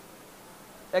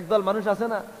 একদল মানুষ আছে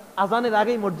না, আজানের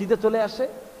আগেই মসজিদে চলে আসে,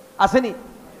 আসেনি?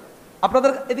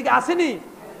 আপনাদের এদিকে আসেনি?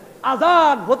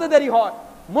 আজান হতে দেরি হয়,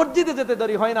 মসজিদে যেতে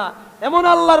দেরি হয় না। এমন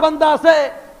আল্লাহর বান্দা আছে,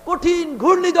 কঠিন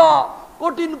ঘূর্ণিঝড়,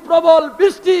 কঠিন প্রবল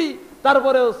বৃষ্টি,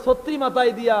 তারপরেও ছত্রি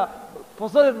মাথায় দিয়া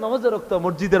ফজরের নামাজে রক্ত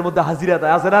মসজিদের মধ্যে হাজিরা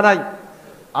দেয়, আছে না নাই?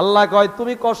 আল্লাহ কয়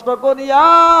তুমি কষ্ট করিয়া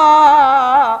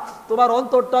তোমার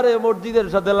অন্তরটারে মসজিদের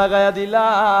সাথে লাগাইয়া দিলা।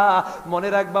 মনে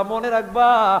রাখবা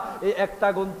এই একটা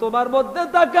গুণ তোমার মধ্যে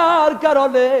থাকার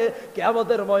কারণে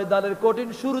কিয়ামতের ময়দানের কঠিন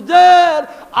সূর্যের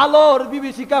আলোর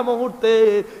বিভীষিকা মুহূর্তে,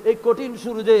 এই কঠিন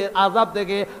সূর্যের আযাব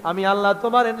থেকে আমি আল্লাহ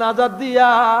তোমার নাজাত দিয়া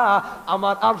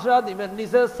আমার আরশে আজিমের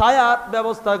নিচে ছায়ার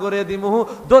ব্যবস্থা করে দিমু।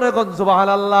 জোরে কোন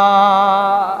সুবহানাল্লাহ।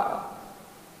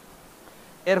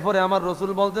 এরপরে আমার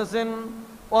রাসূল বলতেছেন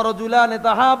ওয়ারাজুলান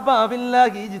তাহাব্বা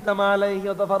বিল্লাহি ইজতামা আলাইহি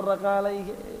ওয়া তাফাররাকা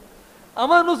আলাইহি।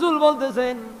 আমার রাসূল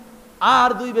বলতেছেন আর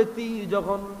 2 ব্যক্তি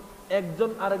যখন একজন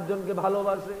আরেকজনকে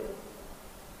ভালোবাসে,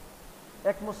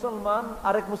 এক মুসলমান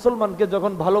আরেক মুসলমানকে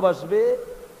যখন ভালোবাসবে,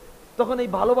 তখন এই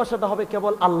ভালোবাসাটা হবে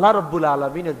কেবল আল্লাহ রাব্বুল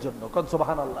আলামিনের জন্য। কোন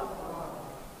সুবহানাল্লাহ।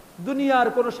 দুনিয়ার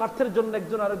কোন স্বার্থের জন্য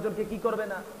একজন আরেকজনকে কি করবে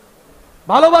না,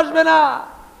 ভালোবাসবে না।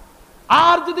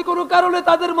 আর যদি কোনো কারণে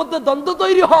তাদের মধ্যে দ্বন্দ্ব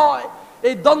তৈরি হয়,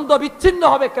 এই দ্বন্দ্ব বিচ্ছিন্ন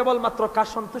হবে কেবলমাত্র কার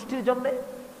সন্তুষ্টির জন্য?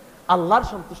 আল্লাহর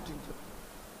সন্তুষ্টির জন্য।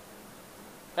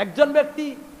 একজন ব্যক্তি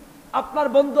আপনার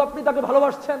বন্ধু, আপনি তাকে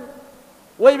ভালোবাসছেন,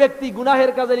 ওই ব্যক্তি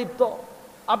গুনাহের কাজে লিপ্ত,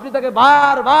 আপনি তাকে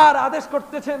বারবার আদেশ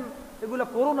করতেছেন এগুলা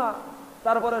করো না,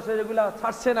 তারপরে সে এগুলা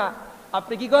ছাড়ছে না।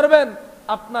 আপনি কি করবেন?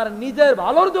 আপনার নিজের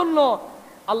ভালোর জন্য,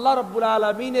 আল্লাহ রাব্বুল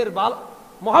আলামিনের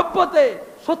মহব্বতে,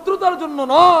 শত্রুতার জন্য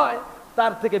নয়,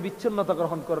 তার থেকে বিচ্ছিন্নতা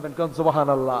গ্রহণ করবেন। কোন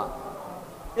সুবহানাল্লাহ।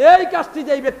 এই কাজটি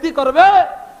যেই ব্যক্তি করবে,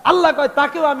 আল্লাহ কয়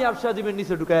তাকেও আমি আরশে আজিমের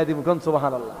নিচে ঢুকাইয়া দিব। কোন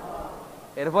সুবহানাল্লাহ।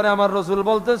 এরপরে আমার রাসূল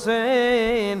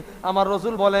বলতেছেন, আমার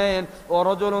রাসূল বলেন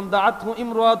ওয়ারাজুলুন দাআতহু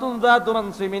ইমরাতুন যাতু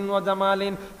মানসিবিন ওয়া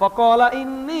জামালিন ফাকালা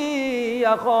ইন্নী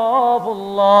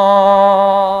আখাফুল্লাহ।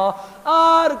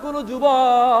 আর কোন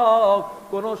যুবক,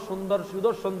 কোন সুন্দর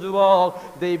সুদর্শন যুবক,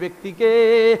 যেই ব্যক্তিকে,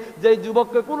 যেই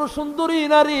যুবককে কোন সুন্দরী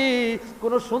নারী,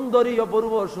 কোন সুন্দরী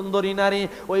অপূর্ব সুন্দরী নারী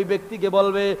ওই ব্যক্তিকে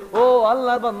বলবে ও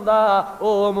আল্লাহর বান্দা, ও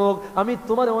অমুক, আমি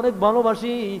তোমারে অনেক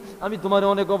ভালোবাসি, আমি তোমারে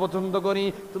অনেক অপছন্দ করি,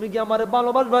 তুমি কি আমারে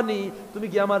ভালোবাসবানি? তুমি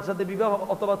কি আমার সাথে বিবাহ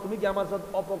অথবা তুমি কি আমার সাথে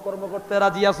অপকর্ম করতে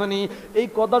রাজি আসনি? এই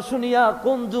কথা শুনিয়া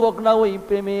কোন যুবক না ওই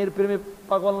প্রেমে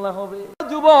পাগল না হবে?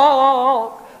 যুবক,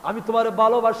 আমি তোমার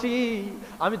ভালোবাসি,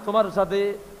 আমি তোমার সাথে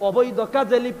অবৈধ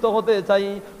কাজে লিপ্ত হতে চাই,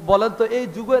 বলেন তো এই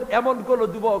যুগের এমন কোন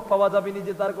যুবক পাওয়া যাবে না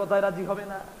যে তার কথায় রাজি হবে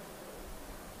না?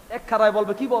 এক খারায়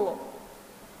বলবে কি বলো?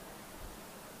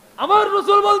 আমার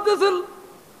রাসূল বলতেছেন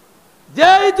যে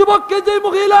এই যুবককে, যে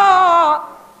মহিলা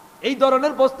এই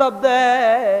ধরনের প্রস্তাব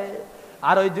দেয়,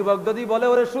 আর ওই যুবক যদি বলে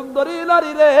ওরে সুন্দরী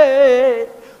নারী রে,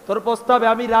 তোর প্রস্তাবে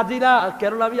আমি রাজি না,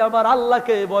 কেননা আমি আমার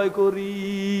আল্লাহকে ভয় করি।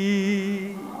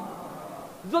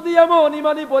 যদি এমন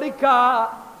ইমানি পরীক্ষা,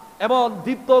 এমন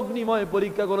দীপ্ত অগ্নিময়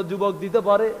পরীক্ষা কোন যুবক দিতে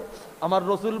পারে, আমার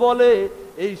রসুল বলে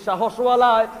এই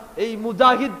সাহসওয়ালা, এই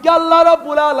মুজাহিদকে আল্লাহ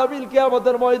রাব্বুল আলামিন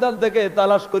কিয়ামতের ময়দান থেকে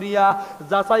তালাশ করিয়া,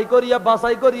 যাচাই করিয়া,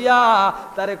 বাছাই করিয়া,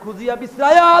 তারে খুঁজিয়া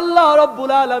বিশ্রায়া আল্লাহ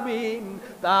রাব্বুল আলামিন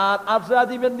তার আরশে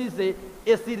আজিমের নিচে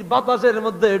এসির বাতাসের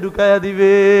মধ্যে ঢুকাইয়া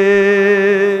দিবে।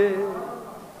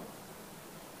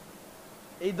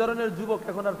 এই ধরনের যুবক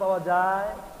এখন আর পাওয়া যায়?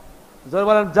 জোরে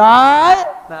বলেন, যায়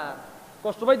না?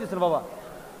 কষ্ট পাইতেছেন বাবা?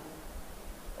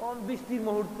 বৃষ্টির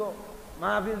মুহূর্ত,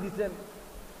 মাহফিল দিচ্ছেন,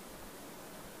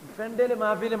 প্যান্ডেলে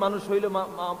মাহফিলে মানুষ হইলে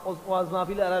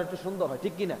মাহফিলে আর একটু সুন্দর হয়,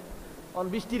 ঠিক কিনা?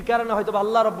 বৃষ্টির কারণে হয়তো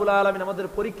আল্লাহ রাব্বুল আলামিন আমাদের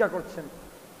পরীক্ষা করছেন।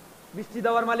 বৃষ্টি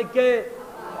দেওয়ার মালিক কে?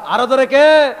 আরো ধরে কে?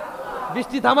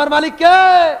 বৃষ্টি থামার মালিক কে?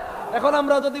 এখন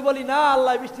আমরা যদি বলি না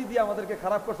আল্লাহ বৃষ্টি দিয়ে আমাদেরকে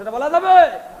খারাপ করছে, না বলা যাবে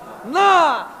না,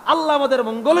 আল্লাহ আমাদের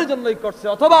মঙ্গলের জন্যই করছে।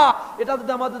 অথবা এটা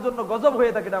যদি আমাদের জন্য গজব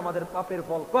হয়ে থাকে, এটা আমাদের পাপের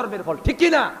ফল, কর্মের ফল, ঠিক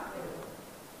কিনা?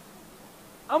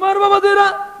 আমার বাবাদেরা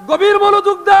গভীর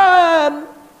মনোযোগ দেন।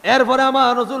 এরপরে আমার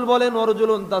রাসূল বলেন,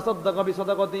 ওয়ারজুলুন তাসাদদাকা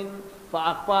বিসাদাকাতিন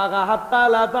ফাআখফাহা হাত্তা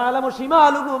লা তা'লামু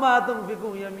শিমালুহু মা তুনফিকু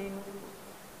ইয়ামিনু।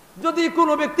 যদি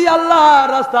কোনো ব্যক্তি আল্লাহর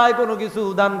রাস্তায় কোনো কিছু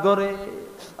দান করে,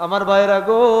 আমার ভাইরা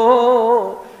গো,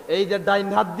 এই যে ডাইন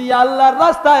হাত দিয়ে আল্লাহর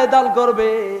রাস্তায় দান করবে,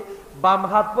 বাম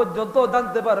হাত পর্যন্ত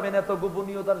জানতে পারবেন, এত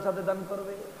গোপনীয়তার সাথে দান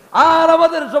করবে। আর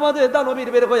আমাদের সমাজে দানবীর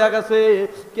বের হয়ে গেছে,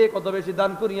 কে কত বেশি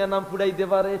দান করিয়া নাম ফুটাইতে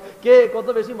পারে, কে কত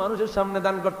বেশি মানুষের সামনে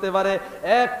দান করতে পারে।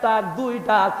 1 টাক 2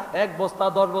 টাক 1 বস্তা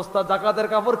 10 বস্তা জাকাতের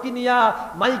কাপড় কিনিয়া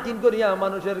মাইকিং করিয়া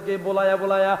মানুষেরকে বলায়া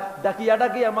বলায়া ডাকিয়া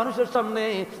ডাকিয়া মানুষের সামনে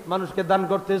মানুষকে দান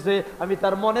করতেছে। আমি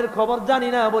তার মনের খবর জানি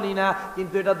না, বলি না,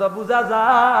 কিন্তু এটা তো বোঝা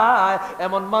যায়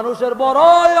এমন মানুষের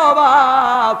বড়ই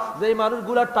অভাব, যেই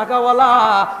মানুষগুলা টাকাওয়ালা,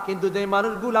 কিন্তু যেই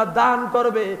মানুষগুলা দান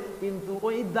করবে, কিন্তু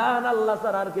ওই দান আল্লাহ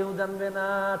ছাড়া আর কেউ জানবে না,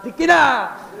 ঠিক কিনা?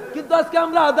 কিন্তু আজকে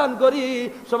আমরা দান করি,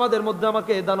 সমাজের মধ্যে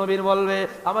আমাকে দানবীর বলবে,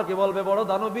 আমাকে বলবে বড়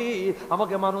দানবী,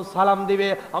 আমাকে মানুষ সালাম দিবে,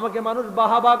 আমাকে মানুষ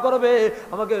বাহাবা করবে,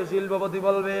 আমাকে শিল্পপতি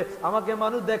বলবে, আমাকে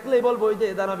মানুষ দেখলেই বলবো ওই যে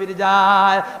দানবীর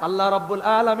যায়। আল্লাহ রাব্বুল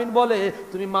আলামিন বলে,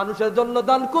 তুমি মানুষের জন্য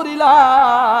দান করিলা,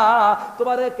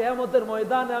 তোমারে কিয়ামতের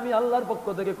ময়দানে আমি আল্লাহর পক্ষ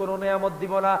থেকে কোনো নিয়ামত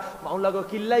দিব না। মাওলা গো,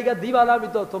 কিল্লাইগা দিবা না, আমি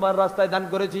তো তোমার রাস্তায় দান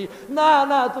করেছি। না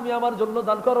না, তুমি আমার জন্য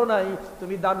দান করো নাই,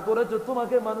 তুমি দান করেছো,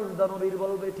 তোমাকে মানুষ দানবীর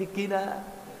বলবে, ঠিক কিনা?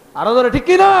 আরো ধরে ঠিক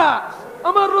কিনা?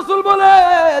 আমার রাসূল বলে,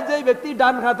 যে ব্যক্তি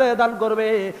ডান হাতে দান করবে,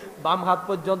 বাম হাত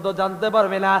পর্যন্ত জানতে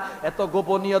পারবে না, এত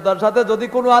গোপনীয়তার সাথে যদি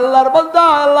কোনো আল্লাহর বান্দা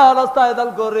আল্লাহর রাস্তায় দান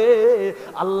করে,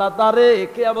 আল্লাহ তারে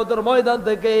কিয়ামতের ময়দান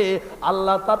থেকে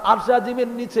আল্লাহ তার আরশে আজিমের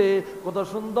নিচে কত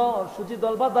সুন্দর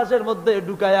সুশীতল বাতাসের মধ্যে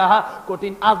ঢুকায়া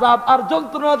কঠিন আযাব আর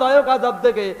যন্ত্রণাদায়ক আযাব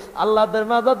থেকে আল্লাহ তার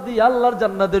নাজাত দিয়ে আল্লাহর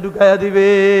জান্নাতে ঢুকায়া দিবে।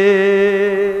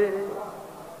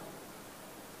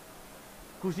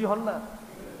 খুশি হন না?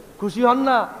 খুশি হন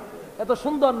না? এত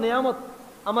সুন্দর নিয়ামত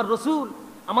আমার রাসূল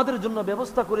আমাদের জন্য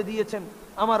ব্যবস্থা করে দিয়েছেন।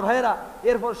 আমার ভাইরা,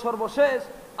 এরপর সর্বশেষ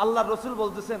আল্লাহর রাসূল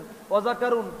বলতেছেন,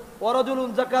 ওয়াজাকারুন ওয়ারাজুলুন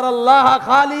যাকারাল্লাহ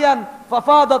খালিয়ান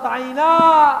ফাফাদাত আইনা।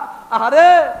 আরে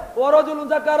ওয়ারাজুলুন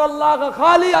যাকারাল্লাহ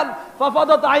খালিয়ান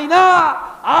ফাফাদাত আইনা।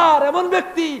 আর এমন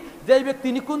ব্যক্তি, যেই ব্যক্তি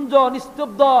নিকুঞ্জ,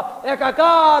 নিস্তব্ধ,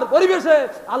 একাকার পরিবেশে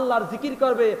আল্লাহর জিকির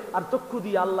করবে, আর চক্ষু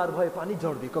দিয়ে আল্লাহর ভয়ে পানি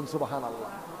ঝরবে। কোন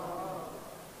সুবহানাল্লাহ!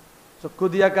 চক্ষু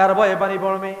দিয়া কার ভয়ে পানি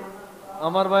পড়বে?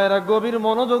 আমার ভাইয়েরা গভীর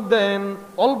মনোযোগ দেন,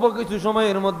 অল্প কিছু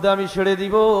সময়ের মধ্যে আমি ছেড়ে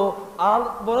দিব। আর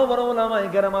বড় বড় ওলামায়ে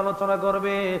কেরাম আলোচনা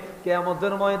করবে,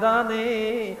 কিয়ামতের ময়দানে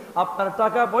আপনার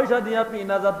টাকা পয়সা দিয়ে আপনি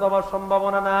নাজাত পাওয়ার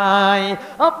সম্ভাবনা নাই,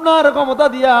 আপনার ক্ষমতা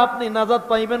দিয়ে আপনি নাজাত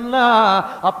পাইবেন না,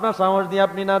 আপনার সাহস দিয়ে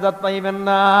আপনি নাজাত পাইবেন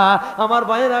না। আমার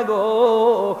ভাইয়েরা গো,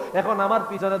 এখন আমার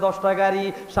পিছনে 10টা গাড়ি,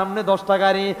 সামনে 10টা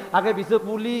গাড়ি, আগে পিছে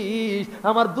পুলিশ,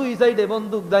 আমার 2 সাইডে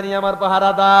বন্দুকধারী, আমার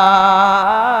পাহারাদার।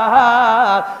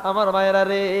 আমার ভাইয়েরা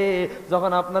রে,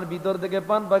 যখন আপনার ভিতর থেকে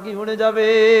পান পাখি উড়ে যাবে,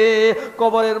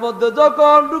 কবরের মধ্যে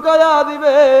যখন ঢুকাইয়া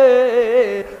দিবে,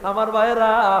 আমার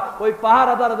ভাইয়েরা ওই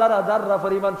পাহারাদার দ্বারা যারা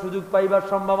পরিমাণ সুযোগ পাইবার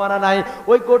সম্ভাবনা নাই,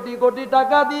 ওই কোটি কোটি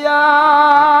টাকা দিয়া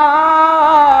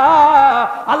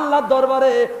আল্লাহর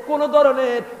দরবারে কোন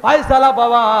ধরনের ফায়সালা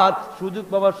পাওয়ার সুযোগ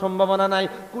পাওয়ার সম্ভাবনা নাই।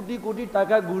 কোটি কোটি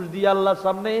টাকা ঘুষ দিয়ে আল্লাহর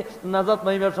সামনে নাজাত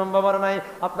পাইবার সম্ভাবনা নাই।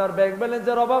 আপনার ব্যাংক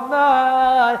ব্যালেন্সের অভাব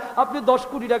নাই, আপনি 10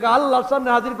 কোটি টাকা আল্লাহর সামনে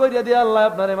হাজির করিয়া দিয়ে আল্লাহ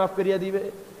আপনারে মাফ করিয়া দিবে।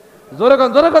 জোরে কোন,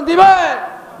 জোরে কোন, দিবে?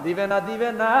 দিবে না? দিবে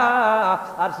না।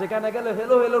 আর সেখানে গেলে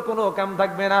হেলো হেলো কোনো কাম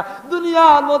থাকবে না।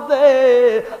 দুনিয়ার মধ্যে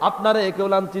আপনারে কেউ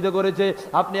লাঞ্ছিত করেছে,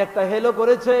 আপনি একটা হেলো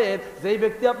করেছেন, যেই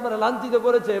ব্যক্তি আপনারা লাঞ্ছিত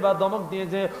করেছে বা ধমক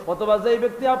দিয়েছে, অথবা যেই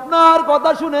ব্যক্তি আপনার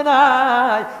কথা শুনে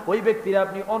নাই, ওই ব্যক্তির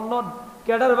আপনি অন্য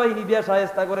ক্যাডার বাহিনী দিয়ে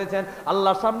শায়েস্তা করেছেন।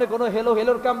 আল্লাহর সামনে কোনো হেলো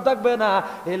হেলোর কাম থাকবে না,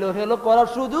 হেলো হেলো করার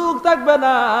সুযোগ থাকবে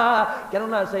না।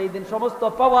 কেননা সেই দিন সমস্ত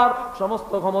পাওয়ার,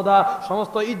 সমস্ত ক্ষমতা,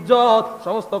 সমস্ত ইজ্জত,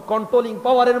 সমস্ত কন্ট্রোলিং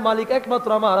পাওয়ারের মালিক একমাত্র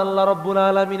আমার আল্লাহ রাব্বুল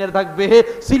আলামিনের থাকবে।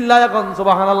 চিল্লায়া কোন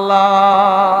সুবহানাল্লাহ।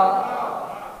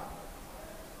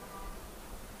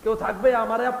 কেউ থাকবে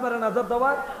আমারে আপনারা নাজাত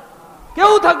দেওয়ার?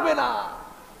 কেউ থাকবে না।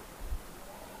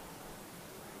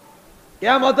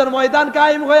 কিয়ামতের ময়দান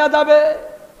কায়েম হয়ে যাবে।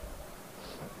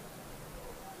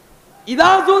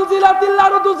 ইদা জুলজিলাতিল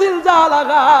আরদু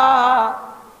জিলজালাহা,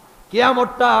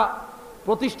 কিয়ামতটা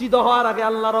প্রতিষ্ঠিত হওয়ার আগে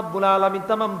আল্লাহ রাব্বুল আলামিন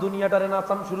तमाम দুনিয়াটারে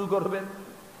নাচাম শুরু করবেন।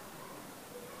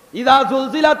 ইদা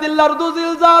জুলজিলাতিল আরদু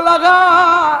জিলজালাহা,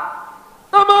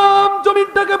 तमाम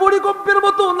জমিনটাকে ভূমিকম্পের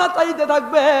মতো নাচাইতে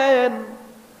থাকবেন।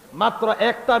 মাত্র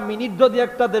একটা মিনিট যদি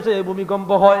একটা দেশে ভূমিকম্প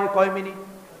হয়, কয় মিনিট?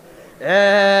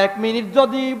 1 মিনিট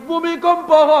যদি ভূমিকম্প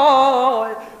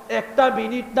হয়, একটা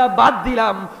মিনিট না বাদ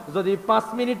দিলাম, যদি 5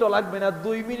 মিনিটও লাগবে না,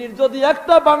 2 মিনিট যদি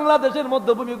একটা বাংলাদেশের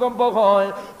মধ্যে ভূমিকম্প হয়,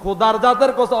 খোদার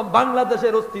জাতের কসম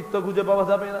বাংলাদেশের অস্তিত্ব খুঁজে পাওয়া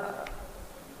যাবে না।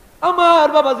 আমার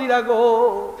বাবাজিরা গো,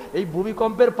 এই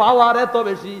ভূমিকম্পের পাওয়ার এত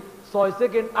বেশি, 6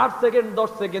 সেকেন্ড, 8 সেকেন্ড,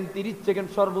 10 সেকেন্ড, 30 সেকেন্ড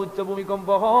সর্বোচ্চ ভূমিকম্প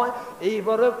হয়।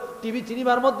 এইবারে টিভি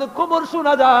সিনেমার মধ্যে খবর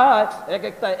শোনা যায়, এক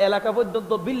একটা এলাকা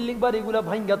পর্যন্ত বিল্ডিং বাড়িগুলা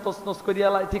ভাঙ্গা তছনছ করিয়া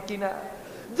লাই, ঠিক কিনা?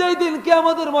 যেই দিন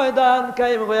কিয়ামতের ময়দান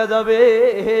কায়েম হয়ে যাবে,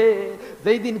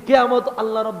 যেই দিন কিয়ামত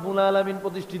আল্লাহ রাব্বুল আলামিন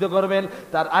প্রতিষ্ঠিত করবেন,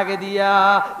 তার আগে দিয়া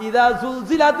ইদা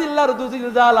জুলজিলাতিল আরদু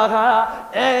জিলজালাহা,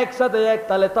 একসাথে এক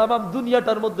তালে तमाम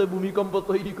দুনিয়াটার মধ্যে ভূমিকম্প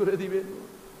তৈরি করে দিবেন।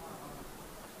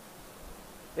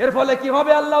 এর ফলে কি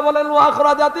হবে? আল্লাহ বলেন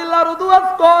ওয়াখরাজাতিল আরদু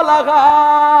আসকালাহা,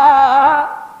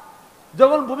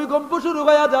 যখন ভূমিকম্প শুরু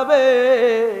হয়ে যাবে,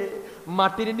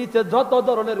 মাটির নিচে যত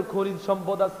ধরনের খনিজ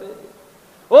সম্পদ আছে,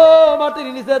 ও মাটির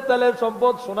নিচে তেলের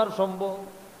সম্পদ, সোনার সম্পদ,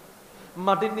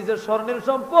 মাটির নিচে স্বর্ণের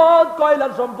সম্পদ,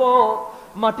 কয়লার সম্পদ,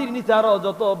 মাটির নিচে আরো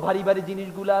যত ভারী ভারী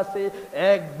জিনিসগুলো আছে,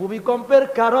 এক ভূমিকম্পের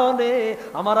কারণে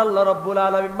আমার আল্লাহ রাব্বুল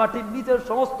আলামিন মাটির নিচের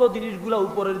সমস্ত জিনিসগুলো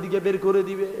উপরের দিকে বের করে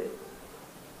দিবে।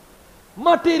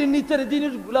 মাটির নিচের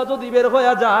জিনিসগুলা যদি বের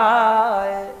হয়ে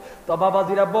যায়, তো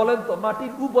বাবাজিরা বলেন তো,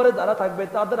 মাটির উপরে যারা থাকবে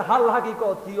তাদের হাল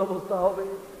হাকিকত কি অবস্থা হবে?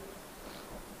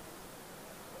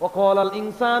 ওয়াকালাল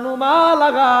ইনসানু মা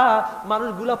লাগা,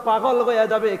 মানুষগুলা পাগল হয়ে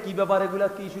যাবে, কি ব্যাপার, এগুলা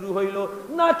কি শুরু হইলো?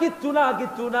 না কিচ্ছু না,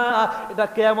 কিচ্ছু না, এটা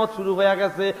কিয়ামত শুরু হয়ে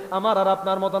গেছে। আমার আর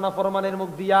আপনার মত না ফরমানের মুখ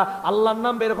দিয়া আল্লাহর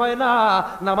নাম বের হয় না,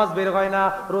 নামাজ বের হয় না,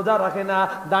 রোজা রাখে না,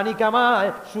 দানি কামায়,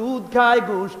 সুদ খায়,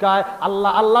 ঘুষ খায়,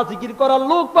 আল্লাহ আল্লাহ জিকির করার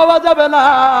লোক পাওয়া যাবে না।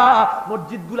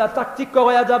 মসজিদগুলা চাকচিক্য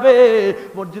হয়ে যাবে,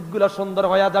 মসজিদগুলা সুন্দর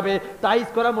হয়ে যাবে, টাইলস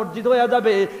করা মসজিদ হয়ে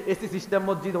যাবে, এসি সিস্টেম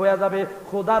মসজিদ হয়ে যাবে।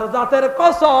 খোদার জাতের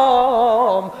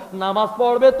কসম, নামাজ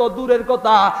পড়বে তো দূরের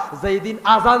কথা, যেই দিন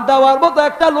আজান দেওয়ার মতো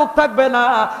একটা লোক থাকবে না।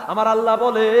 আমার আল্লাহ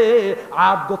বলে,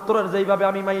 আদ গোত্রের যেইভাবে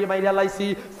আমি মাইরা লাইছি,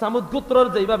 সামুদ গোত্রের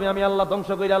যেইভাবে আমি আল্লাহ ধ্বংস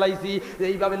কইরা লাইছি,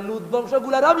 এইভাবে লুত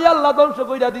বংশগুলার আমি আল্লাহ ধ্বংস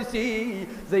কইরা দিছি।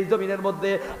 যেই জমিনের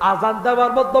মধ্যে আজান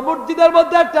দেওয়ার মতো মসজিদের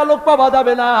মধ্যে একটা লোক পাওয়া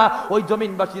যাবে না, ওই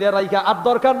জমিনবাসীরা রাইখা আর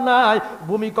দরকার নাই।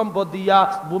 ভূমিকম্প দিয়া,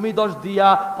 ভূমিধস দিয়া,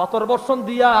 পাথর বর্ষণ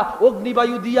দিয়া,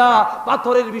 অগ্নিবায়ু দিয়া,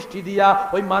 পাথরের বৃষ্টি দিয়া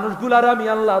ওই মানুষগুলার আমি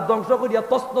আল্লাহ ধ্বংস করিয়া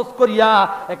তছনছ করিয়া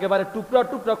একেবারে টুকরা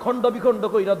টুকরা খণ্ড বিখণ্ড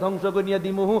কইরা ধ্বংস করিয়া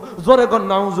দিমু। জোরে কোন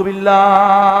নাউজুবিল্লাহ।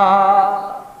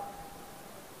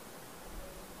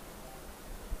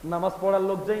 নামাজ পড়ার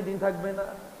লোক যেই দিন থাকবে না,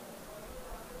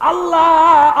 আল্লাহ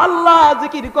আল্লাহ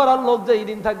জিকির করার লোক যেই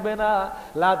দিন থাকবে না,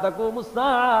 লা তাকুমুস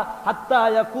সাআ হাত্তা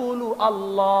ইয়াকুলু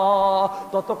আল্লাহ,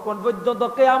 ততক্ষণ পর্যন্ত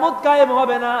কিয়ামত কায়েম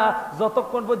হবে না,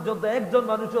 যতক্ষণ পর্যন্ত একজন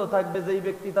মানুষও থাকবে যেই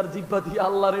ব্যক্তি তার জিহ্বা দিয়ে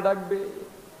আল্লাহরে ডাকবে।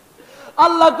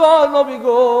 আল্লাহ গো, নবী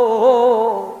গো,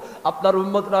 আপনার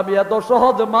উম্মতরা আমি এত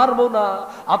সহজে মারবো না,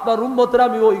 আপনার উম্মতরা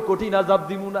আমি ওই কঠিন আযাব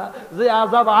দিব না যে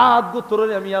আযাব আদ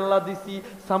গোত্ররে আমি আল্লাহ দিছি,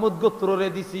 সামুদ গোত্ররে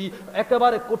দিছি,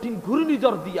 একেবারে কঠিন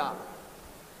ঘূর্ণিঝড় দিয়া।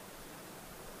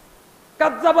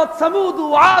 কাযযাবাত সামুদ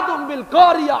ওয়া আদুম বিল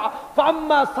কারিয়া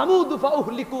ফাম্মা সামুদ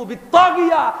ফাউহলিকু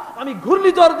বিত্তাগিয়া, আমি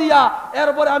ঘূর্ণিঝড় দিয়া,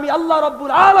 এরপরে আমি আল্লাহ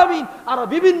রাব্বুল আলামিন আর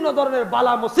বিভিন্ন ধরনের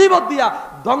বালা মুসিবত দিয়া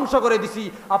ধ্বংস করে দিছি।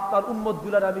 আপনার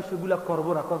উম্মতগুলার আমি সেগুলা করব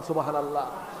না, কোন সুবহানাল্লাহ।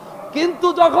 কিন্তু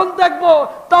যখন দেখবো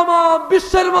তাম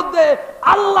বিশ্বের মধ্যে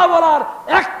আল্লাহ বলার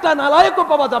একটা নালায়েকও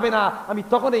পাওয়া যাবে না, আমি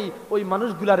তখনই ওই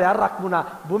মানুষগুলারে আর রাখবো না।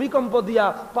 ভূমিকম্প দিয়া,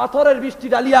 পাথরের বৃষ্টি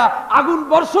ডালিয়া, আগুন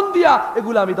বর্ষণ দিয়া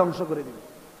এগুলা আমি ধ্বংস করে দিব।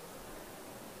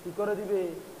 কি করে দিবে?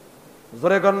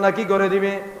 জোরে কন্যা, কি করে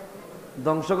দিবে?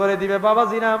 ধ্বংস করে দিবে।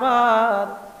 বাবাজিরা আমার,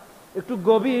 একটু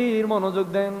গভীর মনোযোগ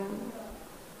দেন।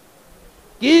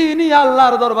 কি নিয়ে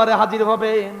আল্লাহর দরবারে হাজির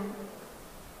হবেন?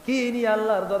 কি নিয়ে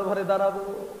আল্লাহর দরবারে দাঁড়াবো?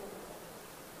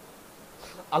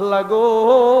 আল্লাহ গো,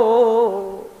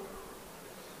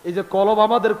 এই যে কলব,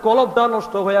 আমাদের কলবটা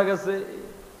নষ্ট হয়ে গেছে।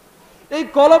 এই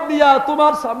কলব নিয়া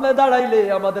তোমার সামনে দাঁড়াইলে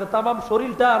আমাদের তামাম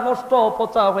শরীরটা নষ্ট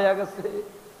পচা হয়ে গেছে।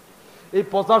 এই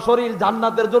পচা শরীর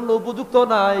জান্নাতের জন্য উপযুক্ত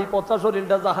না, এই পচা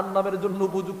শরীরটা জাহান্নামের জন্য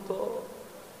উপযুক্ত।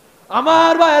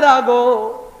 আমার ভাইয়েরা গো,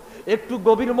 একটু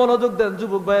গভীর মনোযোগ দেন,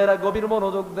 যুবক ভাইয়েরা গভীর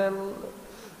মনোযোগ দেন।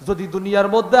 যদি দুনিয়ার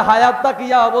মধ্যে হায়াত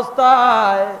তাকিয়া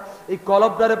অবস্থায় এই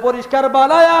কলবটারে পরিষ্কার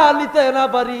বানায়া নিতে না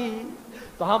পারি,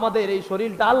 তো আমাদের এই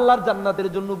শরীরটা আল্লাহর জান্নাতের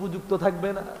জন্য উপযুক্ত থাকবে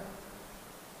না।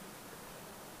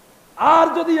 আর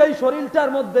যদি এই শরীরটার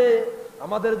মধ্যে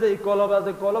আমাদের যে কলব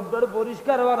আছে, কলবটারে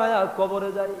পরিষ্কার বানায়া কবরে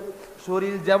যায়,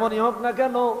 শরীর যেমনই হোক না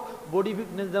কেন, বডি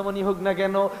ফিটনেস যেমনই হোক না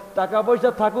কেন, টাকা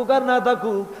পয়সা থাকুক আর না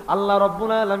থাকুক, আল্লাহ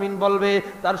রাব্বুল আলামিন বলবে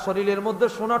তার শরীরের মধ্যে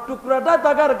সোনার টুকরাটা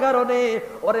থাকার কারণে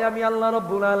ওরে আমি আল্লাহ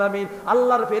রাব্বুল আলামিন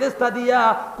আল্লাহর ফেরেশতা দিয়া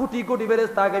কোটি কোটি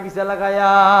ফেরেশতাকে মিশে লাগায়া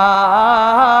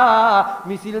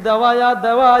মিছিল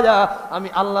দেওয়ায়া আমি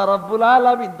আল্লাহ রাব্বুল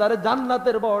আলামিন তার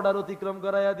জান্নাতের বর্ডার অতিক্রম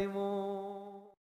করাইয়া দিমু।